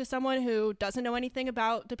 I talk to someone who doesn't know anything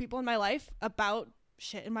about the people in my life, about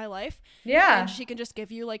shit in my life, and she can just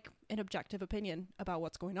give you like an objective opinion about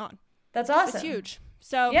what's going on. That's awesome. It's huge.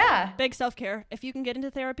 So big self-care. If you can get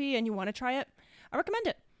into therapy and you want to try it, I recommend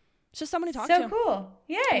it. It's just someone to talk to. So cool.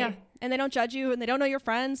 Yay. and they don't judge you and they don't know your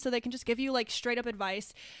friends, so they can just give you like straight up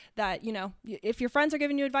advice that, you know, if your friends are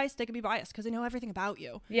giving you advice, they could be biased because they know everything about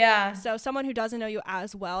you. Yeah. So someone who doesn't know you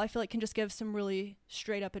as well, I feel like can just give some really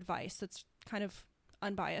straight up advice that's kind of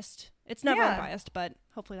unbiased. It's never unbiased, but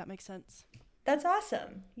hopefully that makes sense. That's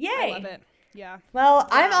awesome. Yay. I love it. Yeah. Well,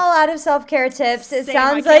 I'm all out of self-care tips. It Same.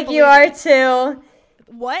 sounds like you are too.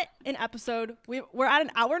 What an episode. We're at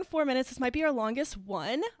an hour and 4 minutes. This might be our longest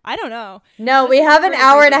one. I don't know. No, we have an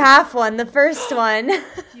hour and a half one, the first one.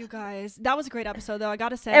 You guys, that was a great episode though. I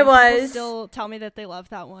gotta say, it was. People still tell me that they love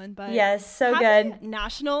that one. But yes, so happy good.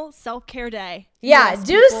 National Self-Care Day. Yeah, yes,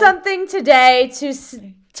 do people. something today to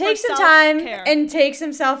take some time self-care. and take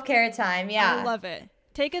some self-care time. Yeah. I love it.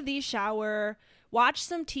 Take a shower. Watch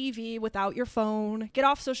some TV without your phone. Get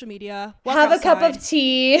off social media. Have a cup of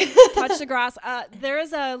tea. Touch the grass. There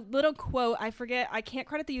is a little quote. I forget. I can't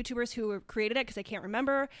credit the YouTubers who created it because I can't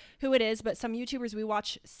remember who it is. But some YouTubers we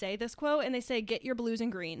watch say this quote, and they say, "Get your blues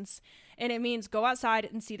and greens," and it means go outside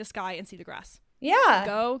and see the sky and see the grass. Yeah.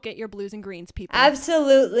 Go get your blues and greens, people.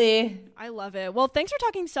 Absolutely. I love it. Well, thanks for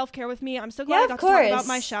talking self-care with me. I'm so glad I got to talk about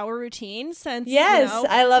my shower routine since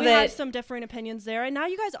I love we it. have some differing opinions there, and now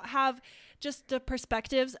you guys have just the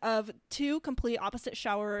perspectives of two complete opposite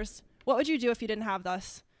showerers. What would you do if you didn't have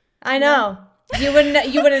us? I know. You wouldn't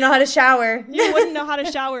know how to shower. You wouldn't know how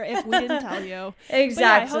to shower if we didn't tell you. Exactly. But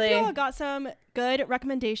yeah, I hope you all got some good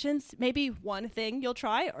recommendations. Maybe one thing you'll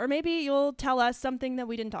try, or maybe you'll tell us something that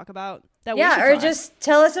we didn't talk about. Just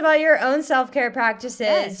tell us about your own self-care practices.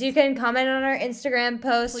 Yes. You can comment on our Instagram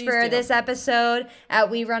post this episode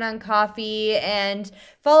at We Run on Coffee, and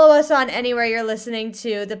follow us on anywhere you're listening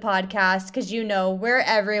to the podcast, because we're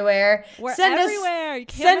everywhere. Send everywhere. You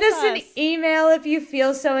can't send miss us an email if you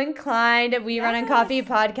feel so inclined at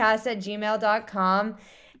werunoncoffeepodcast@gmail.com.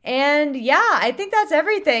 And yeah, I think that's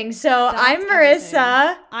everything. So I'm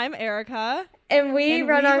Marissa. I'm Arika. And we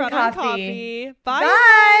run on coffee. Bye.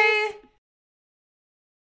 Bye.